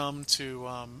painting come to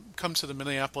the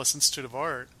Minneapolis Institute of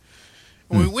Art.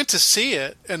 And we went to see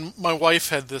it, and my wife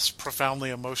had this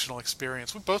profoundly emotional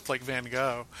experience. We both like Van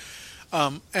Gogh.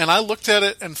 And I looked at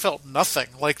it and felt nothing.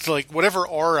 Like whatever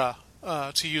aura,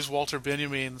 to use Walter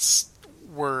Benjamin's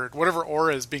word, whatever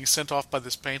aura is being sent off by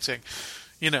this painting,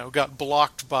 got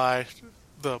blocked by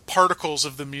the particles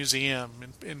of the museum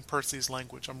in Percy's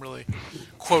language. I'm really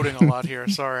quoting a lot here.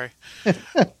 Sorry.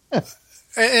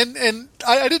 And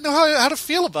I didn't know how to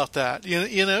feel about that.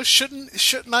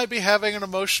 Shouldn't I be having an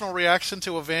emotional reaction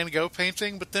to a Van Gogh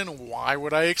painting? But then why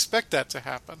would I expect that to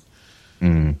happen?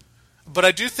 Mm. But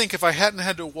I do think if I hadn't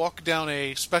had to walk down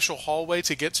a special hallway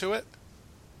to get to it,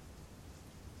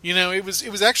 it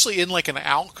was actually in like an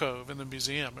alcove in the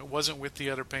museum. It wasn't with the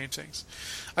other paintings.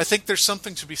 I think there's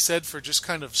something to be said for just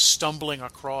kind of stumbling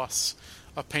across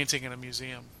a painting in a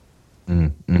museum.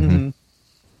 Mm-hmm. Mm-hmm.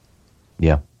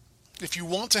 Yeah. If you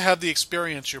want to have the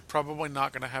experience, you're probably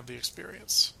not going to have the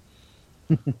experience.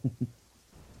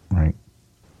 Right.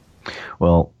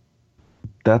 Well,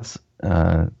 that's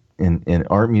in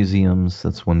art museums,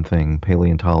 that's one thing.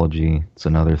 Paleontology, it's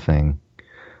another thing.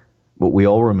 But we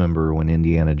all remember when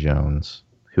Indiana Jones,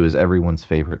 who is everyone's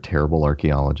favorite terrible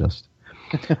archaeologist,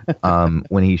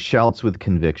 when he shouts with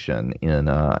conviction in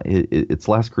it's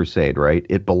Last Crusade, right?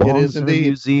 It belongs in a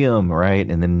museum, right?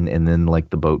 And then like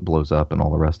the boat blows up and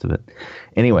all the rest of it.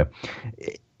 Anyway,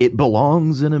 it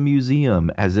belongs in a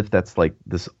museum, as if that's like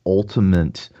this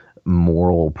ultimate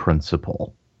moral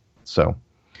principle. So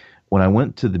when I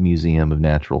went to the Museum of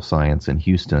Natural Science in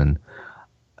Houston,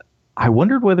 I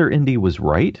wondered whether Indy was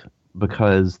right,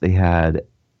 because they had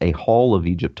a Hall of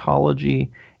Egyptology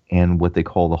and what they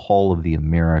call the Hall of the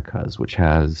Americas, which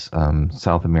has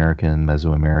South American,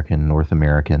 Mesoamerican, North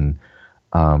American,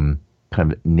 kind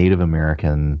of Native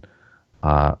American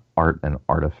art and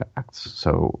artifacts.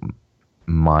 So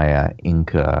Maya,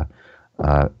 Inca,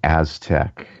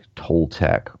 Aztec,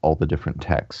 Toltec, all the different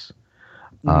texts.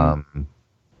 Mm-hmm.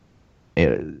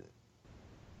 And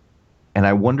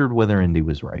I wondered whether Indy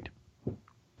was right.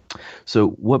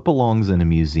 So what belongs in a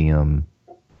museum,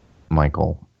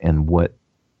 Michael, and what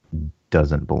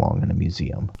doesn't belong in a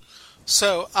museum?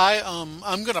 So I'm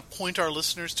going to point our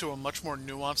listeners to a much more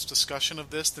nuanced discussion of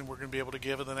this than we're going to be able to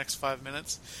give in the next 5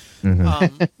 minutes,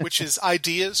 which is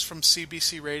ideas from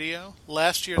CBC Radio.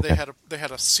 Last year they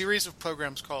had a series of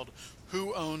programs called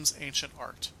 "Who Owns Ancient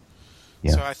Art?"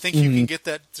 Yeah. So I think you can get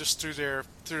that just through their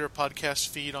podcast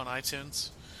feed on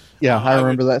iTunes. Yeah, I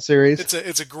remember that series.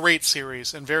 It's a great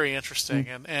series and very interesting,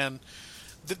 and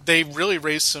they really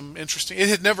raised some interesting. It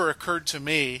had never occurred to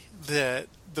me that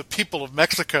the people of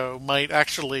Mexico might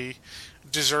actually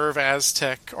deserve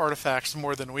Aztec artifacts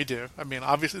more than we do. I mean,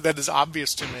 obviously that is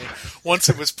obvious to me once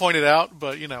it was pointed out,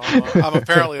 but I'm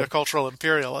apparently a cultural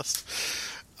imperialist.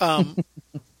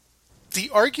 The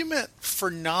argument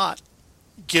for not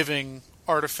giving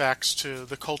artifacts to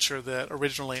the culture that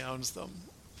originally owns them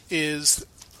is,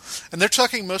 and they're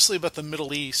talking mostly about the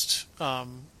Middle East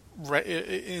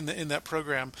in that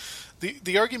program.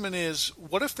 The argument is,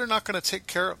 what if they're not going to take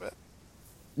care of it?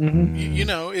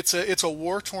 Mm-hmm. It's a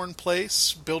war-torn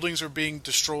place. Buildings are being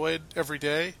destroyed every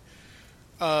day.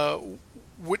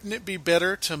 Wouldn't it be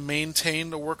better to maintain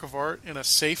the work of art in a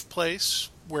safe place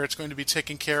where it's going to be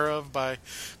taken care of by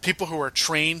people who are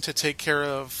trained to take care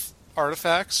of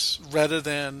artifacts, rather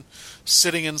than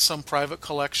sitting in some private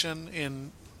collection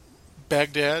in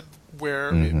Baghdad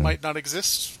where it might not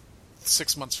exist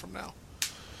 6 months from now?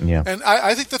 Yeah. And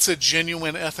I think that's a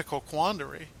genuine ethical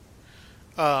quandary,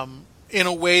 in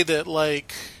a way that,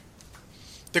 like,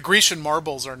 the Grecian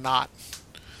marbles are not.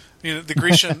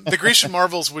 The Grecian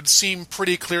marbles would seem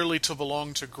pretty clearly to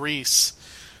belong to Greece,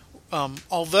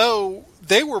 although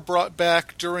they were brought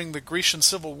back during the Grecian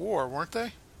Civil War, weren't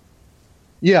they?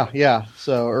 Yeah.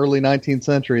 So early 19th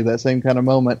century, that same kind of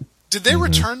moment. Did they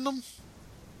return them?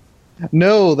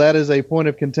 No, that is a point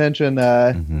of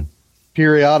contention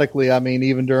periodically. I mean,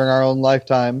 even during our own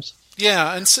lifetimes.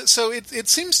 Yeah, and so it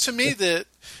seems to me that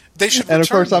they should return them. And of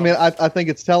course, them. I mean, I think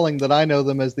it's telling that I know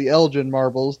them as the Elgin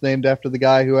marbles, named after the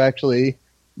guy who actually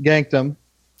ganked them.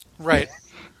 Right.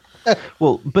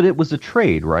 Well, but it was a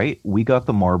trade, right? We got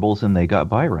the marbles and they got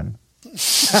Byron. and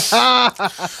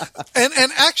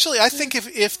actually, I think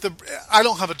if I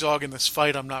don't have a dog in this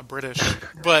fight, I'm not British,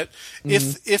 but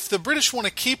if the British want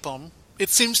to keep them, it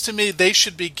seems to me they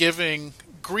should be giving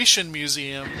Grecian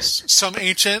museums some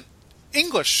ancient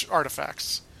English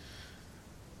artifacts,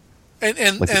 and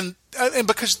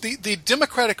because the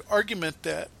democratic argument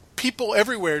that people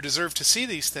everywhere deserve to see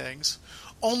these things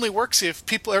only works if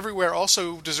people everywhere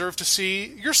also deserve to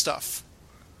see your stuff.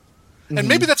 And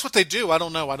maybe that's what they do. I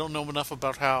don't know. I don't know enough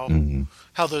about how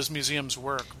those museums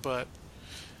work. But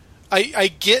I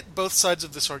get both sides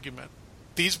of this argument.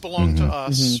 These belong to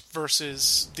us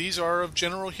versus these are of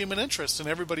general human interest and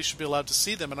everybody should be allowed to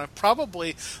see them. And I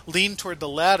probably lean toward the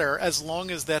latter as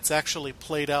long as that's actually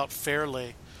played out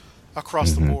fairly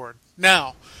across the board.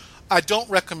 Now, I don't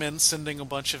recommend sending a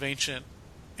bunch of ancient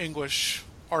English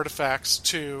artifacts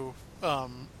to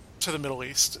the Middle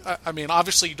East. I mean,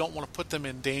 obviously you don't want to put them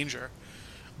in danger.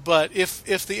 But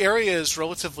if the area is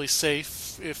relatively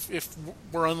safe, if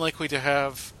we're unlikely to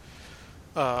have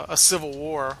a civil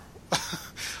war,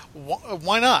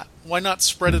 why not? Why not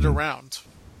spread it around?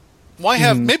 Why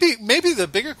have maybe the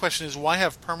bigger question is why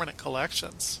have permanent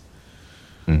collections?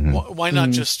 Why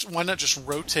not just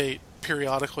rotate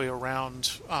periodically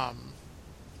around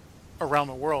around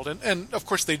the world? And of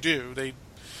course they do.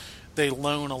 They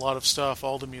loan a lot of stuff.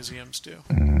 All the museums do.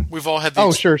 We've all had these.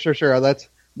 Oh, sure.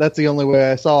 That's the only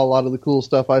way I saw a lot of the cool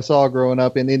stuff I saw growing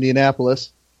up in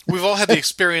Indianapolis. We've all had the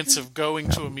experience of going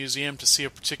to a museum to see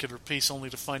a particular piece, only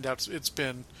to find out it's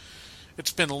been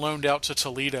loaned out to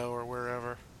Toledo or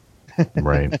wherever.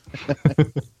 Right.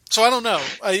 So I don't know.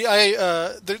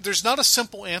 There's not a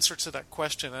simple answer to that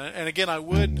question. And again, I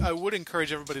would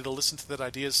encourage everybody to listen to that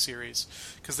Ideas series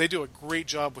because they do a great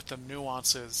job with the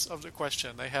nuances of the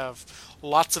question. They have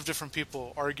lots of different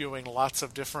people arguing lots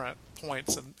of different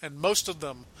points, and most of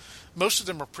them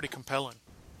are pretty compelling.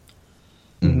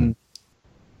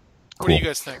 What do you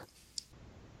guys think?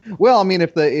 Well, I mean,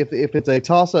 if it's a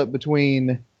toss-up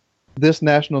between this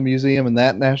National Museum and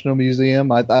that National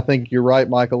Museum, I think you're right,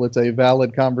 Michael. It's a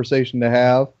valid conversation to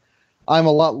have. I'm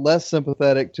a lot less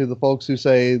sympathetic to the folks who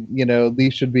say,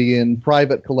 these should be in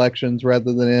private collections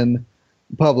rather than in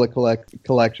public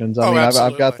collections. I mean,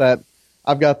 I've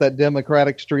got that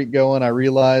democratic streak going, I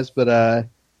realize, but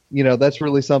that's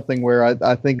really something where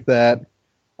I think that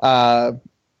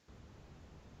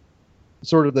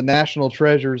sort of the national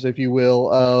treasures, if you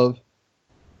will, of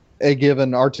a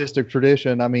given artistic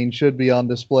tradition, I mean, should be on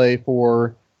display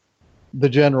for the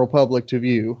general public to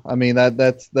view. I mean,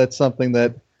 that's something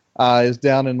that is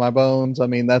down in my bones. I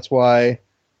mean, that's why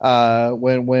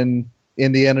when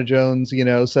Indiana Jones,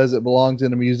 says it belongs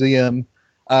in a museum,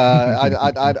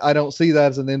 I don't see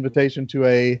that as an invitation to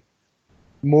a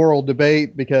moral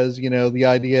debate because, the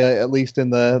idea, at least in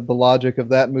the logic of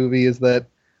that movie, is that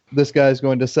this guy's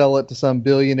going to sell it to some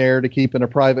billionaire to keep in a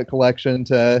private collection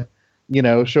to,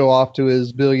 show off to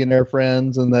his billionaire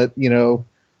friends, and that,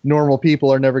 normal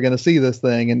people are never going to see this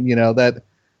thing. And,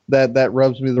 that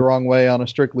rubs me the wrong way on a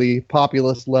strictly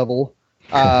populist level.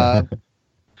 Yeah.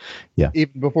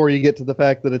 Even before you get to the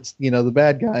fact that it's, the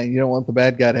bad guy, and you don't want the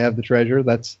bad guy to have the treasure.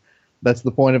 That's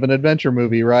the point of an adventure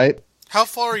movie, right? How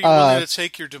far are you willing to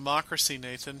take your democracy,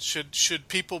 Nathan? Should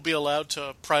people be allowed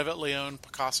to privately own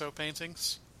Picasso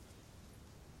paintings?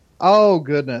 Oh,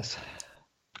 goodness.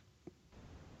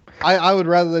 I would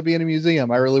rather they be in a museum.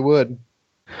 I really would.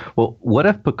 Well, what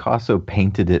if Picasso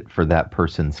painted it for that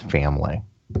person's family?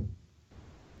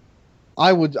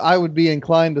 I would be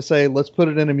inclined to say, let's put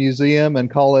it in a museum and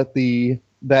call it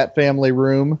that family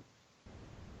room.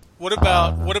 What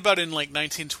about in like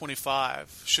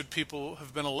 1925? Should people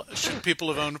have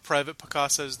owned private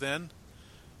Picassos then?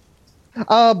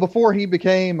 Before he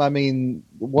became,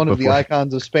 one of the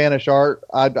icons of Spanish art,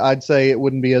 I'd say it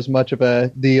wouldn't be as much of a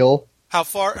deal. How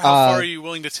far are you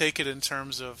willing to take it in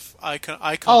terms of icon?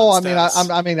 Oh, status?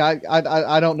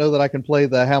 I don't know that I can play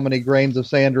the how many grains of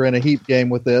sand are in a heap game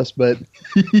with this, but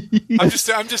I'm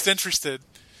just interested.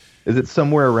 Is it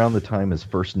somewhere around the time his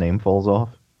first name falls off?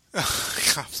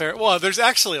 Well, there's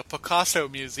actually a Picasso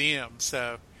museum,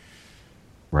 so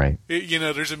right.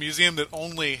 There's a museum that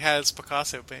only has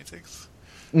Picasso paintings.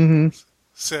 Mm-hmm.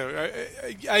 So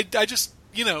I just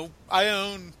I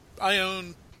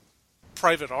own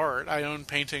private art. I own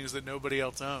paintings that nobody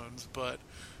else owns, but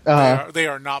they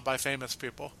are not by famous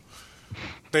people.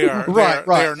 They are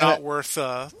they are not worth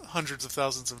hundreds of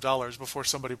thousands of dollars before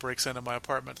somebody breaks into my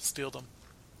apartment to steal them.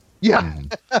 Yeah.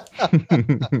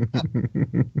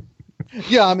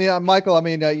 Yeah, Michael,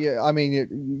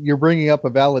 you're bringing up a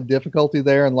valid difficulty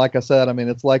there, and like I said,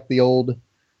 it's like the old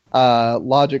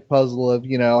logic puzzle of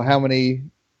how many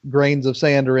grains of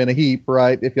sand are in a heap,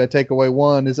 right? If I take away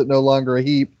one, is it no longer a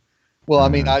heap? Well,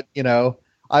 I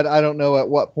don't know at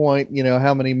what point,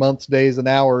 how many months, days, and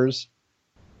hours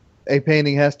a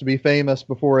painting has to be famous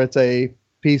before it's a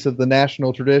piece of the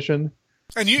national tradition.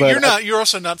 And you're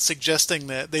also not suggesting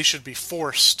that they should be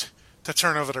forced to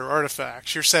turn over their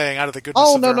artifacts. You're saying out of the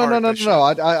goodness of their heart. No.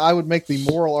 I would make the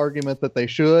moral argument that they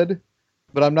should,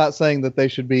 but I'm not saying that they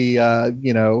should be,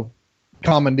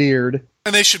 commandeered.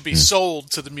 And they should be sold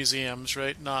to the museums,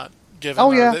 right? Not given.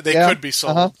 Oh, yeah. They could be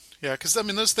sold. Uh-huh. Yeah, because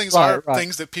those things are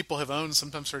things that people have owned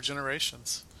sometimes for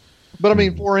generations. But I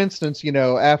mean, for instance,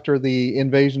 after the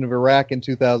invasion of Iraq in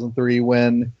 2003,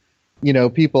 when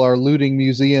people are looting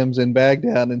museums in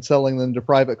Baghdad and selling them to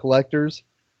private collectors,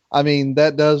 I mean,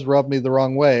 that does rub me the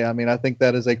wrong way. I mean, I think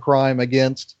that is a crime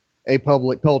against a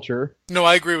public culture. No,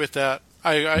 I agree with that.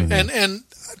 And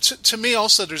to me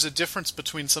also, there's a difference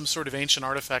between some sort of ancient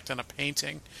artifact and a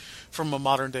painting from a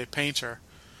modern day painter.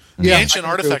 The Yeah, ancient I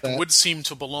can agree with artifact that. would seem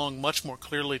to belong much more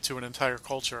clearly to an entire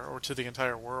culture or to the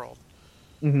entire world.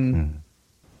 Hmm.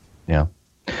 Yeah.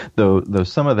 Though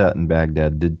some of that in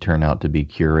Baghdad did turn out to be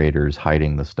curators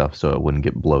hiding the stuff so it wouldn't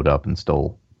get blowed up and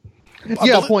stole.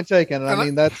 Yeah, point taken. I and I-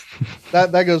 mean,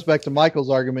 that goes back to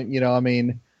Michael's argument. I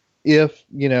mean, if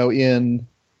in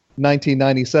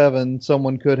 1997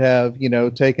 someone could have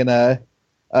taken a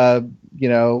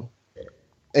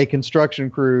a construction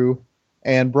crew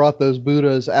and brought those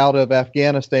Buddhas out of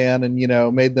Afghanistan and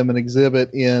made them an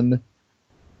exhibit in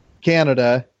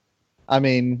Canada. I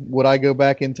mean, would I go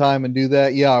back in time and do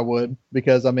that? Yeah, I would,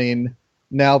 because I mean,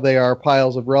 now they are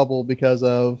piles of rubble because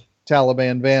of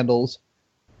Taliban vandals.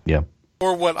 Yeah.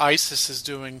 Or what ISIS is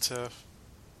doing to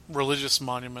religious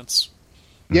monuments.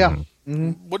 Yeah.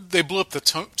 Hmm. What they blew up the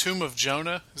tomb of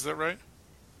Jonah? Is that right?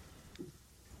 It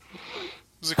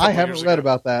was a I couple haven't years read ago.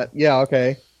 about that. Yeah,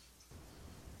 okay.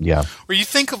 Yeah. Or you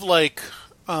think of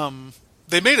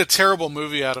they made a terrible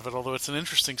movie out of it, although it's an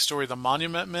interesting story. The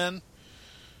Monument Men,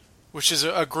 which is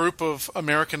a group of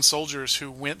American soldiers who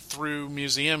went through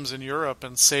museums in Europe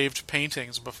and saved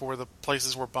paintings before the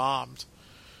places were bombed.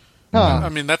 Huh. I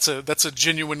mean, that's a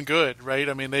genuine good, right?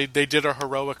 I mean, they did a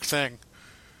heroic thing.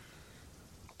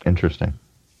 Interesting.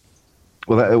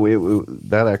 Well,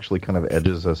 that actually kind of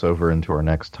edges us over into our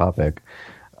next topic.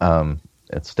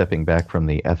 It's stepping back from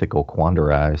the ethical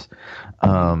quandaries.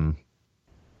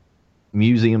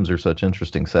 Museums are such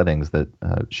interesting settings that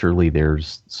surely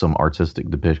there's some artistic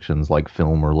depictions like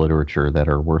film or literature that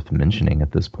are worth mentioning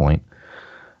at this point.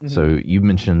 Mm-hmm. So you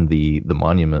mentioned the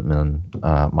Monument Men,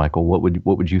 Michael. What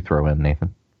would you throw in,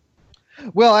 Nathan?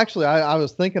 Well, actually, I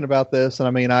was thinking about this, and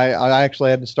I mean, I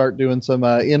actually had to start doing some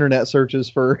internet searches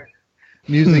for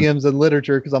museums and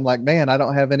literature because I'm like, man, I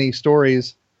don't have any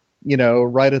stories,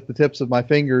 right at the tips of my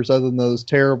fingers other than those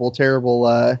terrible,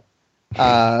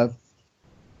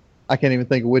 I can't even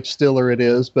think of which Stiller it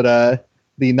is, but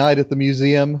the Night at the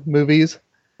Museum movies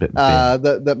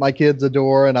that my kids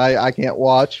adore and I can't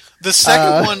watch. The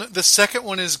second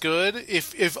one is good,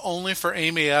 if only for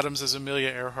Amy Adams as Amelia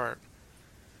Earhart.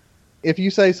 If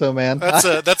you say so, man.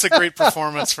 That's a great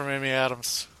performance from Amy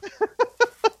Adams.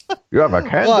 You have a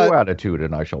can-do attitude,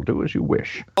 and I shall do as you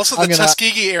wish. Also, the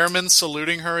Tuskegee Airmen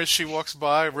saluting her as she walks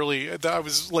by, I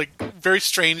was like very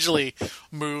strangely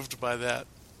moved by that.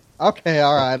 Okay,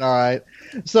 all right.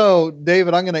 So,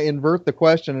 David, I'm going to invert the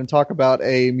question and talk about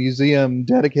a museum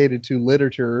dedicated to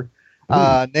literature,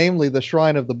 namely the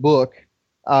Shrine of the Book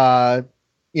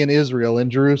in Israel,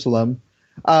 in Jerusalem.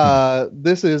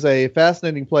 This is a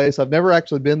fascinating place. I've never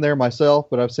actually been there myself,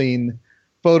 but I've seen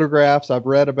photographs. I've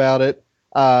read about it.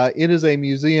 It is a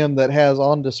museum that has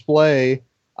on display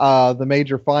the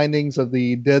major findings of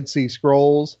the Dead Sea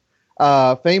Scrolls.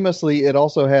 Famously, it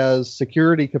also has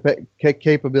security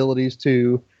capabilities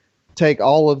to take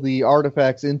all of the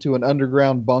artifacts into an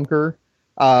underground bunker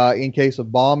in case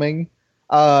of bombing.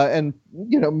 And,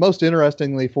 most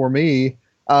interestingly for me,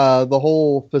 the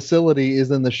whole facility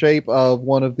is in the shape of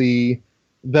one of the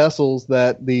vessels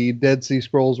that the Dead Sea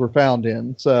Scrolls were found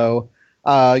in. So,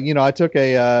 I took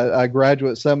a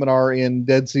graduate seminar in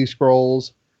Dead Sea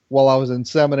Scrolls while I was in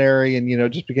seminary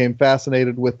and, just became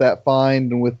fascinated with that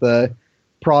find and with the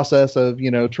process of,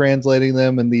 translating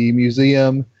them in the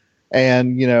museum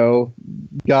and,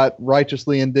 got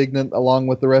righteously indignant along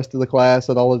with the rest of the class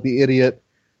at all of the idiot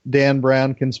Dan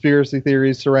Brown conspiracy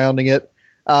theories surrounding it.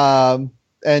 And,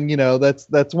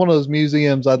 that's one of those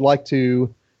museums I'd like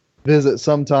to visit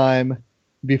sometime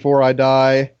before I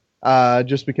die,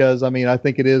 just because, I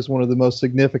think it is one of the most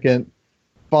significant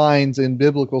finds in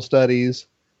biblical studies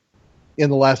in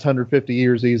the last 150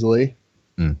 years easily.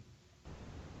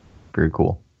 Very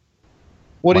cool.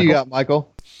 What do you got,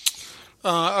 Michael?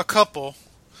 A couple.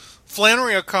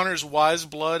 Flannery O'Connor's Wise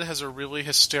Blood has a really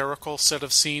hysterical set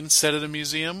of scenes set at a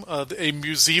museum, a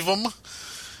museum,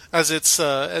 as it's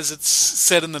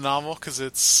said in the novel, because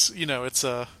it's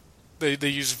they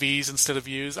use V's instead of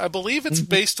U's. I believe it's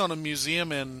based on a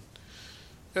museum in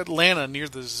Atlanta near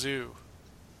the zoo,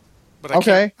 but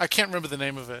I can't remember the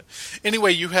name of it.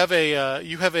 Anyway, you have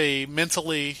a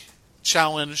mentally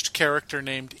challenged character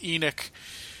named Enoch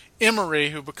Emery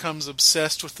who becomes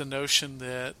obsessed with the notion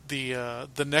that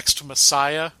the next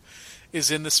Messiah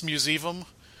is in this museum,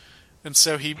 and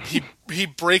so he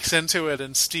breaks into it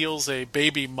and steals a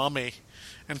baby mummy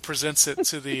and presents it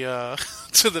to the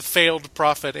to the failed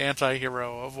prophet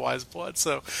anti-hero of Wise Blood.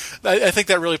 So I think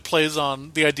that really plays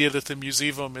on the idea that the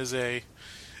museum is a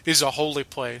holy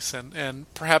place,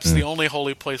 and perhaps the only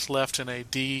holy place left in a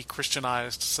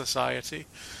de-Christianized society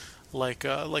like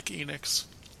Enix.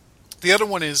 The other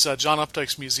one is John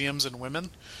Updike's Museums and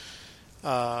Women,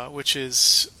 which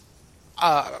is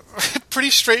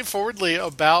pretty straightforwardly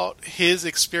about his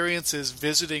experiences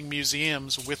visiting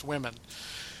museums with women.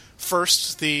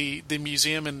 First, the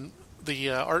museum in the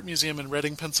art museum in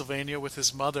Reading, Pennsylvania, with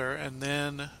his mother, and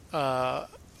then a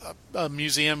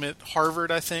museum at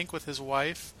Harvard, I think, with his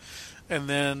wife, and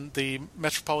then the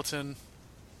Metropolitan,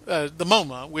 the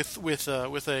MoMA with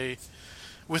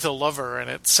a lover, and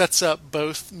it sets up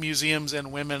both museums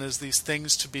and women as these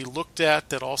things to be looked at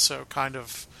that also kind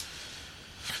of,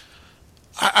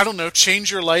 I don't know,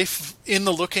 change your life in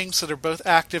the looking, so they're both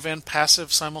active and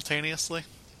passive simultaneously.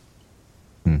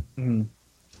 Mm-hmm.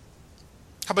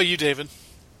 How about you, David?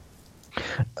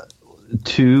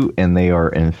 Two, and they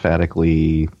are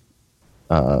emphatically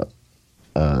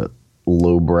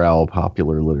lowbrow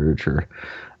popular literature.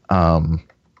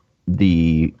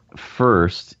 The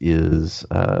first is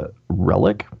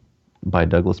Relic by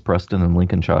Douglas Preston and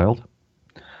Lincoln Child.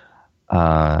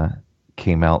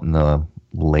 Came out in the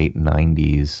late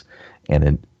 90s,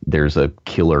 and there's a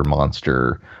killer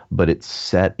monster, but it's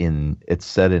set in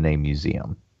a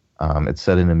museum. It's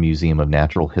set in a museum of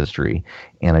natural history,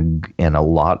 and a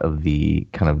lot of the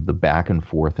kind of the back and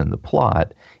forth in the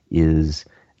plot is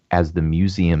as the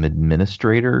museum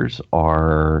administrators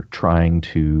are trying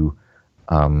to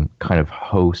kind of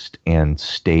host and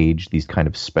stage these kind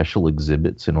of special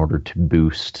exhibits in order to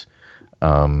boost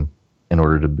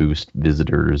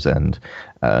visitors and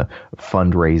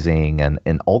fundraising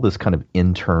and all this kind of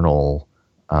internal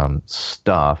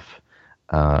stuff,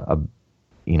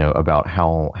 about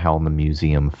how the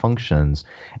museum functions,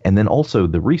 and then also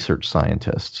the research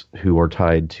scientists who are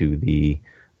tied to the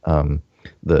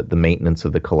maintenance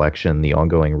of the collection, the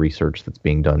ongoing research that's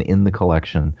being done in the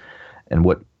collection. And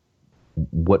what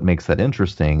makes that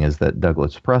interesting is that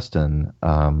Douglas Preston,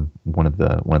 one of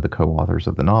the co-authors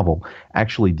of the novel,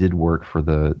 actually did work for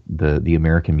the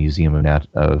American Museum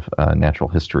of Natural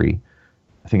History.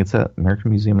 I think it's that American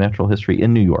Museum of Natural History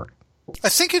in New York. I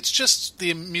think it's just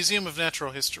the Museum of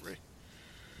Natural History.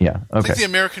 Yeah, okay. I think the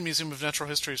American Museum of Natural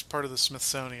History is part of the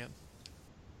Smithsonian.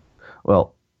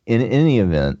 Well, in any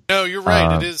event... No, you're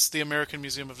right. It is the American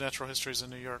Museum of Natural History is in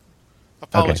New York.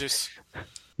 Apologies. Okay.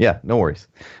 Yeah, no worries.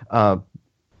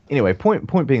 Anyway,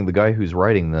 point being, the guy who's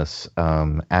writing this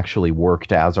actually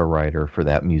worked as a writer for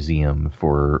that museum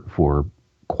for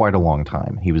quite a long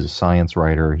time. He was a science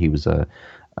writer. He was a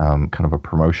kind of a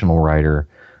promotional writer,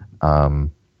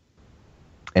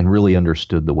 and really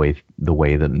understood the way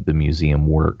that the museum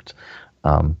worked.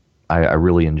 I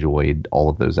really enjoyed all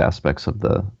of those aspects of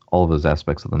the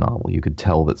novel. You could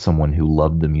tell that someone who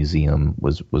loved the museum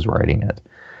was writing it.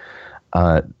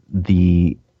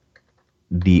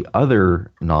 The other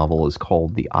novel is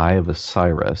called The Eye of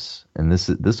Osiris, and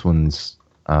this one's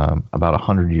about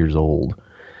 100 years old.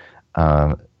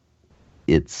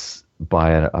 It's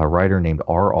by a writer named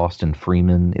R. Austin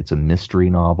Freeman. It's a mystery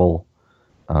novel.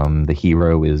 The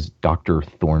hero is Dr.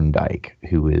 Thorndike,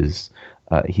 who is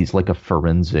he's like a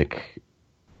forensic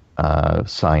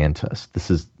scientist.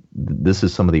 This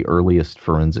is some of the earliest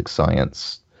forensic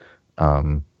science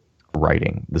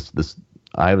writing. This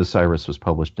Eye of Osiris was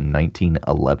published in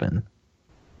 1911.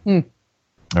 All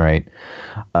right,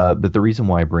 but the reason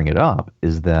why I bring it up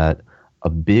is that a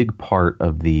big part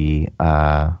of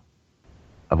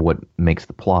of what makes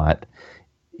the plot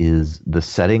is the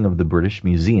setting of the British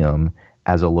Museum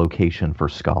as a location for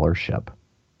scholarship.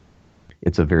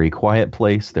 It's a very quiet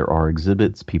place. There are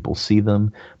exhibits, people see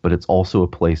them, but it's also a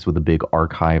place with a big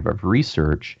archive of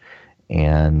research,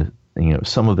 and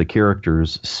some of the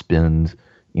characters spend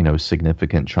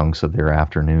significant chunks of their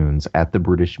afternoons at the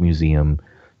British Museum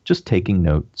just taking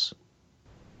notes.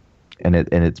 And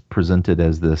it's presented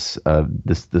as this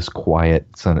quiet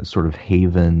sort of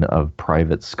haven of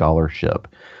private scholarship,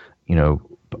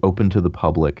 open to the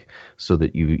public, so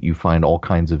that you find all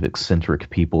kinds of eccentric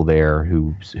people there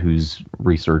whose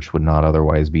research would not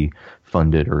otherwise be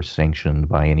funded or sanctioned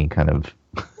by any kind of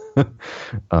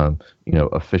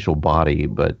official body.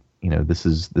 But this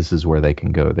is where they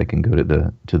can go. They can go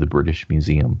to the British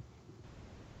Museum.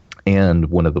 And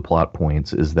one of the plot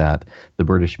points is that the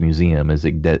British Museum is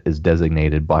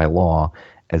designated by law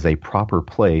as a proper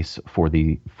place for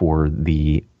the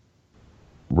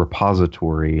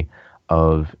repository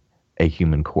of a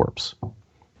human corpse,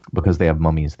 because they have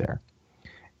mummies there.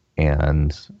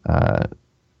 and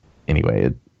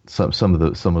anyway, some of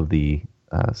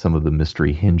the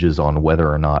mystery hinges on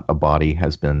whether or not a body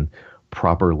has been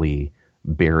properly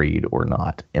buried or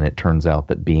not, and it turns out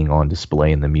that being on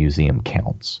display in the museum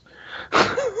counts.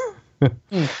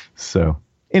 So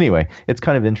anyway, it's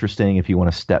kind of interesting if you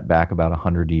want to step back about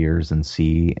 100 years and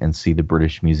see the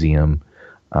British Museum.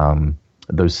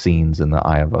 Those scenes in the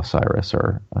Eye of Osiris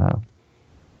are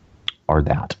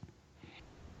that.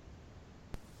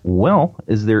 Well,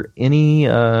 is there any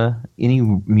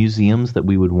museums that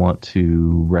we would want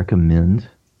to recommend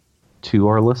to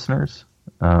our listeners?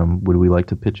 Would we like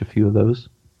to pitch a few of those,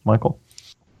 Michael?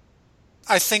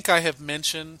 I think I have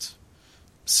mentioned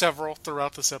several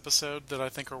throughout this episode that I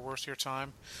think are worth your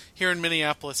time. Here in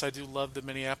Minneapolis, I do love the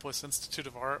Minneapolis Institute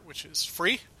of Art, which is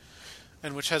free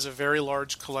and which has a very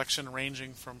large collection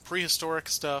ranging from prehistoric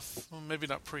stuff, well, maybe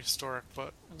not prehistoric,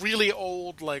 but really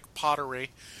old, like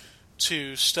pottery,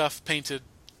 to stuff painted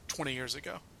 20 years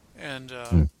ago.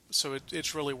 And so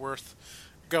it's really worth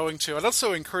going to. I'd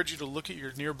also encourage you to look at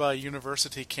your nearby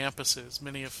university campuses,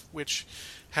 many of which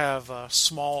have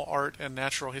small art and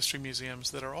natural history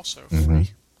museums that are also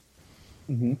free.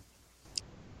 Mm-hmm.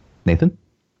 Nathan?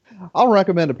 I'll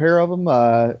recommend a pair of them.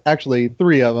 Actually,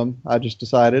 three of them, I just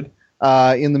decided.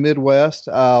 In the Midwest,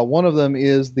 one of them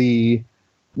is we've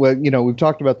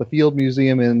talked about the Field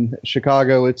Museum in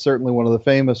Chicago. It's certainly one of the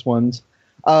famous ones.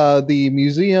 The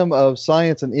Museum of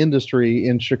Science and Industry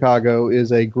in Chicago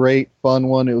is a great, fun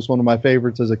one. It was one of my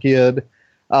favorites as a kid.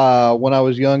 When I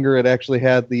was younger, it actually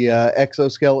had the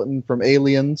exoskeleton from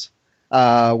Aliens,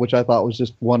 which I thought was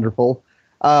just wonderful.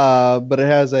 But it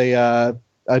has a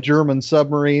German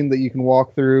submarine that you can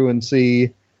walk through and see,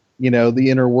 the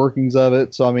inner workings of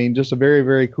it. So, I mean, just a very,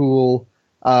 very cool,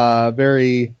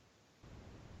 very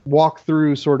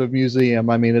walk-through sort of museum.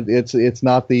 I mean, it's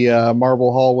not the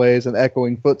marble hallways and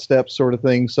echoing footsteps sort of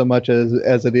thing so much as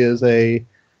it is a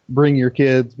bring your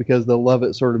kids because they'll love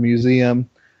it sort of museum.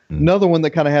 Another one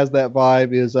that kind of has that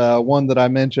vibe is one that I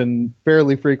mention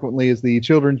fairly frequently is the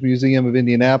Children's Museum of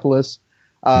Indianapolis.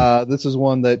 This is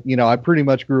one that, I pretty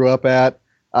much grew up at.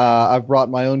 I've brought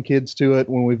my own kids to it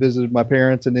when we visited my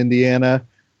parents in Indiana.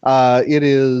 It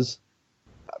is,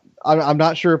 I'm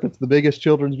not sure if it's the biggest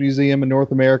children's museum in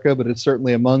North America, but it's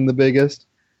certainly among the biggest,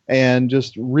 and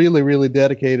just really, really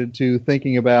dedicated to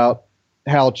thinking about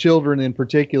how children in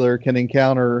particular can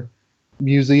encounter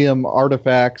museum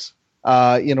artifacts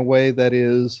in a way that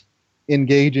is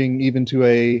engaging even to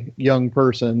a young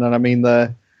person. And I mean,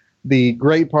 the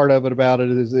great part of it about it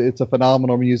is it's a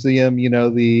phenomenal museum.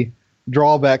 The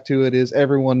drawback to it is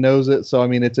everyone knows it. So, I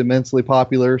mean, it's immensely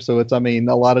popular. So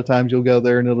a lot of times you'll go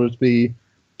there and it'll just be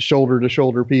shoulder to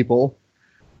shoulder people.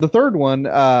 The third one,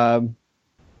 and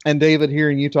David,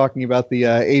 hearing you talking about the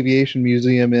Aviation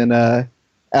Museum in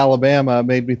Alabama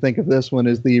made me think of this one,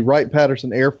 is the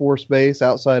Wright-Patterson Air Force Base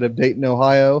outside of Dayton,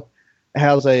 Ohio. It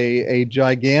has a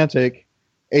gigantic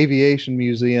aviation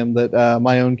museum that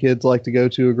my own kids like to go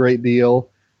to a great deal.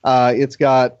 It's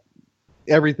got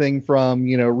everything from,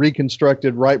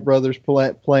 reconstructed Wright brothers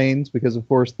planes, because of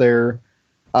course their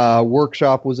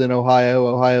workshop was in Ohio.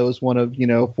 Ohio is one of,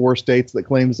 4 states that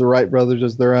claims the Wright brothers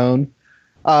as their own.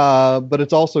 But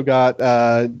it's also got,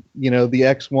 the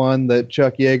X-1 that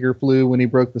Chuck Yeager flew when he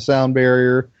broke the sound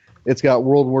barrier. It's got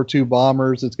World War II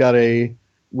bombers. It's got a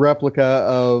replica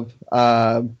of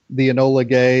the Enola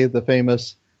Gay, the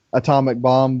famous atomic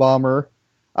bomb bomber.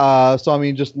 So, I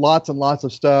mean, just lots and lots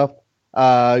of stuff.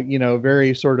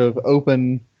 Very sort of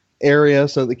open area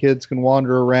so the kids can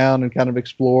wander around and kind of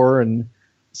explore and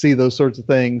see those sorts of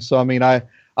things. So, I mean, I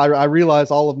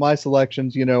realize all of my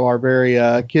selections, are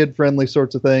very kid-friendly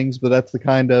sorts of things, but that's the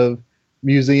kind of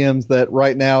museums that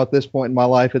right now at this point in my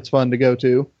life it's fun to go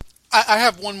to. I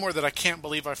have one more that I can't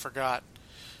believe I forgot.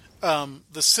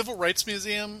 The Civil Rights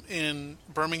Museum in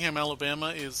Birmingham,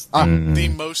 Alabama is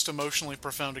the most emotionally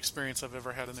profound experience I've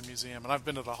ever had in a museum, and I've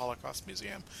been to the Holocaust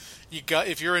Museum.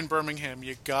 If you're in Birmingham,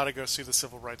 you got to go see the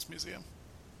Civil Rights Museum.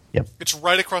 Yep. It's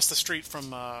right across the street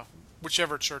from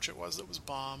whichever church it was that was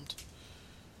bombed.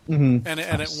 Mm-hmm. And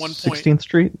at one point, 16th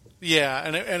Street. Yeah,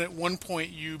 and at one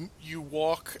point you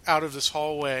walk out of this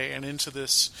hallway and into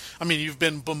this. I mean, you've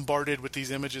been bombarded with these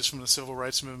images from the civil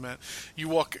rights movement. You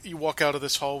walk out of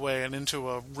this hallway and into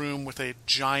a room with a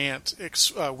giant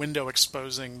window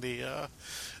exposing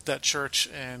that church,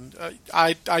 and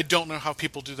I don't know how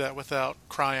people do that without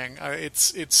crying.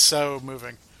 It's so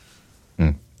moving.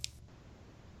 Mm.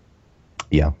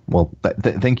 Yeah, well,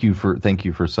 thank you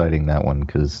for citing that one,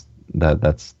 because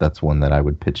that's one that I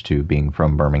would pitch to, being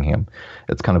from Birmingham.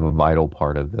 It's kind of a vital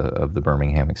part of the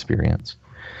Birmingham experience.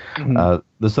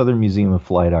 The Southern Museum of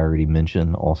Flight I already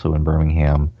mentioned, also in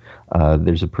Birmingham.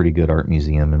 There's a pretty good art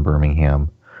museum in Birmingham.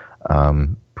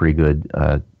 Pretty good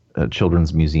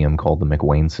children's museum called the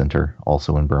McWane Center,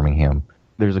 also in Birmingham.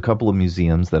 There's a couple of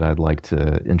museums that I'd like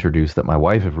to introduce that my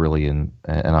wife and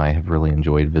I have really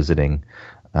enjoyed visiting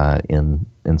in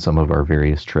some of our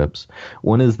various trips.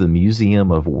 One is the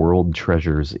Museum of World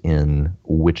Treasures in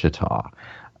Wichita.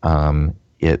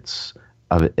 It's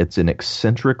an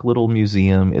eccentric little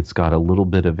museum. It's got a little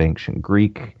bit of ancient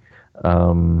Greek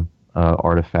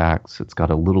artifacts. It's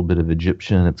got a little bit of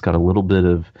Egyptian. It's got a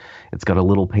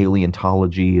little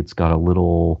paleontology. It's got a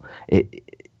little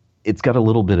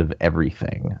bit of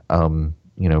everything.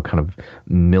 Kind of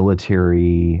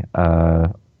military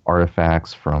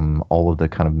artifacts from all of the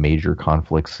kind of major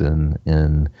conflicts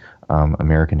in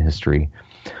American history.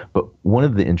 But one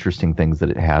of the interesting things that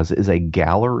it has is a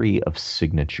gallery of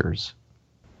signatures.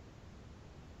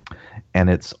 And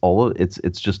it's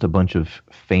just a bunch of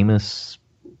famous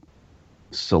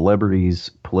celebrities,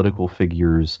 political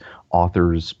figures,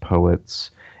 authors, poets.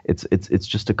 It's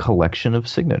just a collection of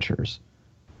signatures.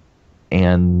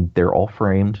 And they're all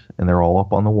framed and they're all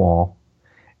up on the wall.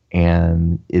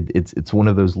 And it's one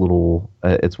of those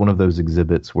it's one of those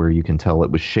exhibits where you can tell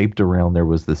it was shaped around, there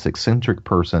was this eccentric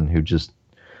person who just,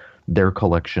 their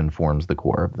collection forms the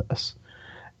core of this.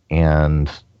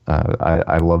 And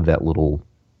I love that little,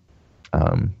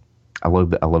 I love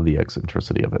the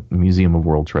eccentricity of it. Museum of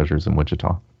World Treasures in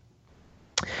Wichita.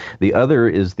 The other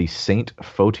is the St.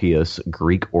 Photius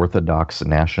Greek Orthodox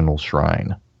National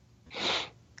Shrine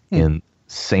in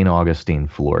St. Augustine,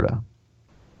 Florida.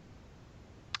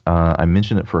 I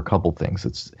mention it for a couple things.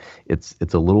 It's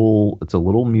a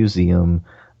little museum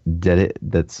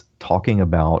that's talking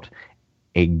about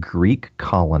a Greek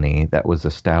colony that was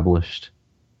established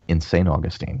in St.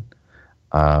 Augustine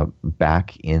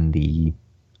back in the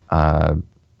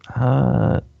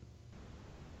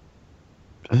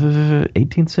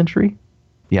 18th century?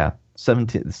 Yeah,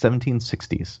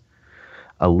 1760s.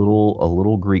 A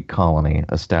little Greek colony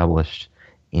established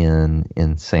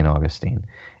in St. Augustine.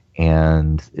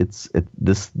 And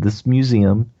this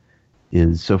museum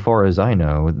is, so far as I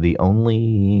know, the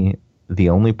only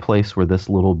place where this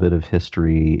little bit of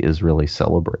history is really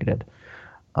celebrated.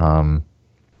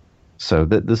 So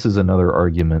this is another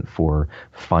argument for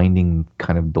finding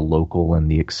kind of the local and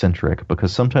the eccentric,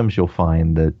 because sometimes you'll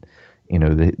find that,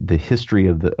 the history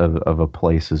of a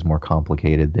place is more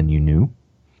complicated than you knew.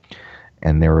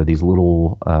 And there are these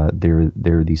little, there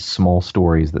are these small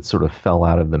stories that sort of fell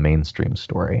out of the mainstream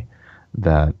story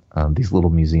that these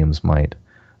little museums might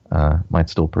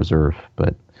still preserve.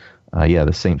 But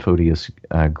the St. Photius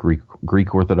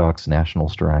Greek Orthodox National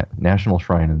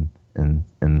Shrine in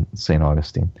St.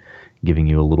 Augustine, giving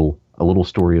you a little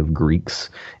story of Greeks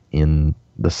in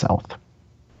the South.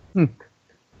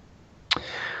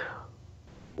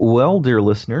 Well, dear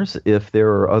listeners, if there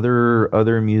are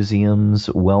other museums,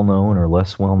 well-known or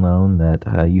less well-known,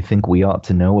 that you think we ought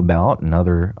to know about, and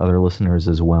other listeners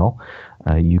as well,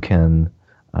 you can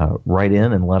write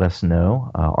in and let us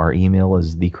know. Our email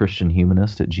is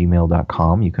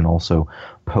thechristianhumanist@gmail.com. You can also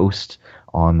post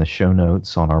on the show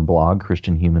notes on our blog,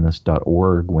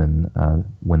 christianhumanist.org, when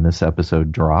this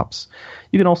episode drops.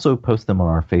 You can also post them on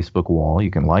our Facebook wall. You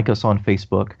can like us on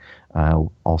Facebook.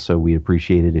 Also, we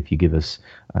appreciate it if you give us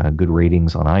good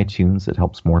ratings on iTunes. It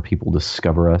helps more people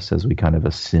discover us as we kind of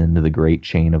ascend the great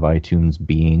chain of iTunes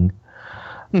being.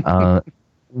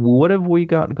 What have we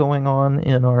got going on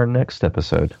in our next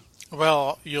episode?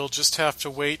 Well, you'll just have to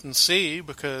wait and see,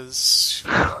 because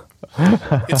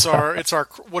it's our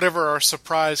whatever our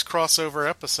surprise crossover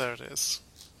episode is.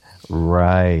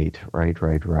 Right.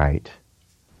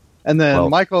 And then,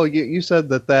 Michael, you said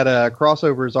that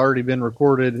crossover has already been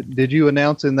recorded. Did you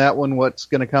announce in that one what's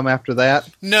going to come after that?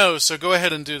 No, so go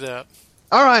ahead and do that.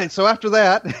 All right, so after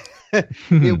that,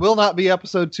 it will not be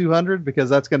episode 200, because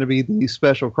that's going to be the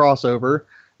special crossover.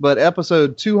 But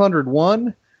episode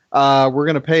 201, we're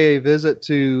going to pay a visit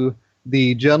to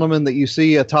the gentleman that you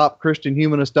see atop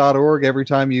christianhumanist.org every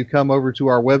time you come over to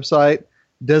our website,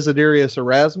 Desiderius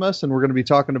Erasmus, and we're going to be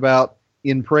talking about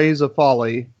In Praise of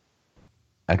Folly.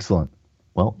 Excellent.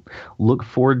 Well, look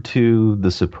forward to the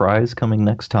surprise coming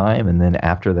next time, and then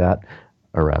after that,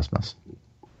 Erasmus.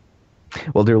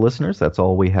 Well, dear listeners, that's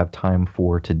all we have time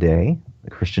for today. The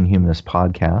Christian Humanist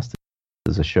Podcast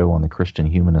is a show on the Christian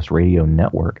Humanist Radio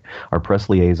Network. Our press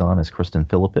liaison is Kristen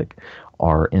Philippic.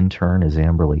 Our intern is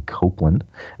Amberly Copeland.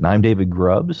 And I'm David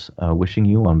Grubbs, wishing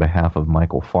you on behalf of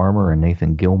Michael Farmer and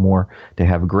Nathan Gilmour to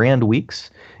have grand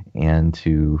weeks and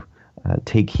to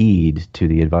take heed to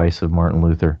the advice of Martin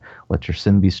Luther. Let your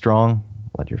sin be strong,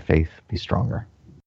 let your faith be stronger.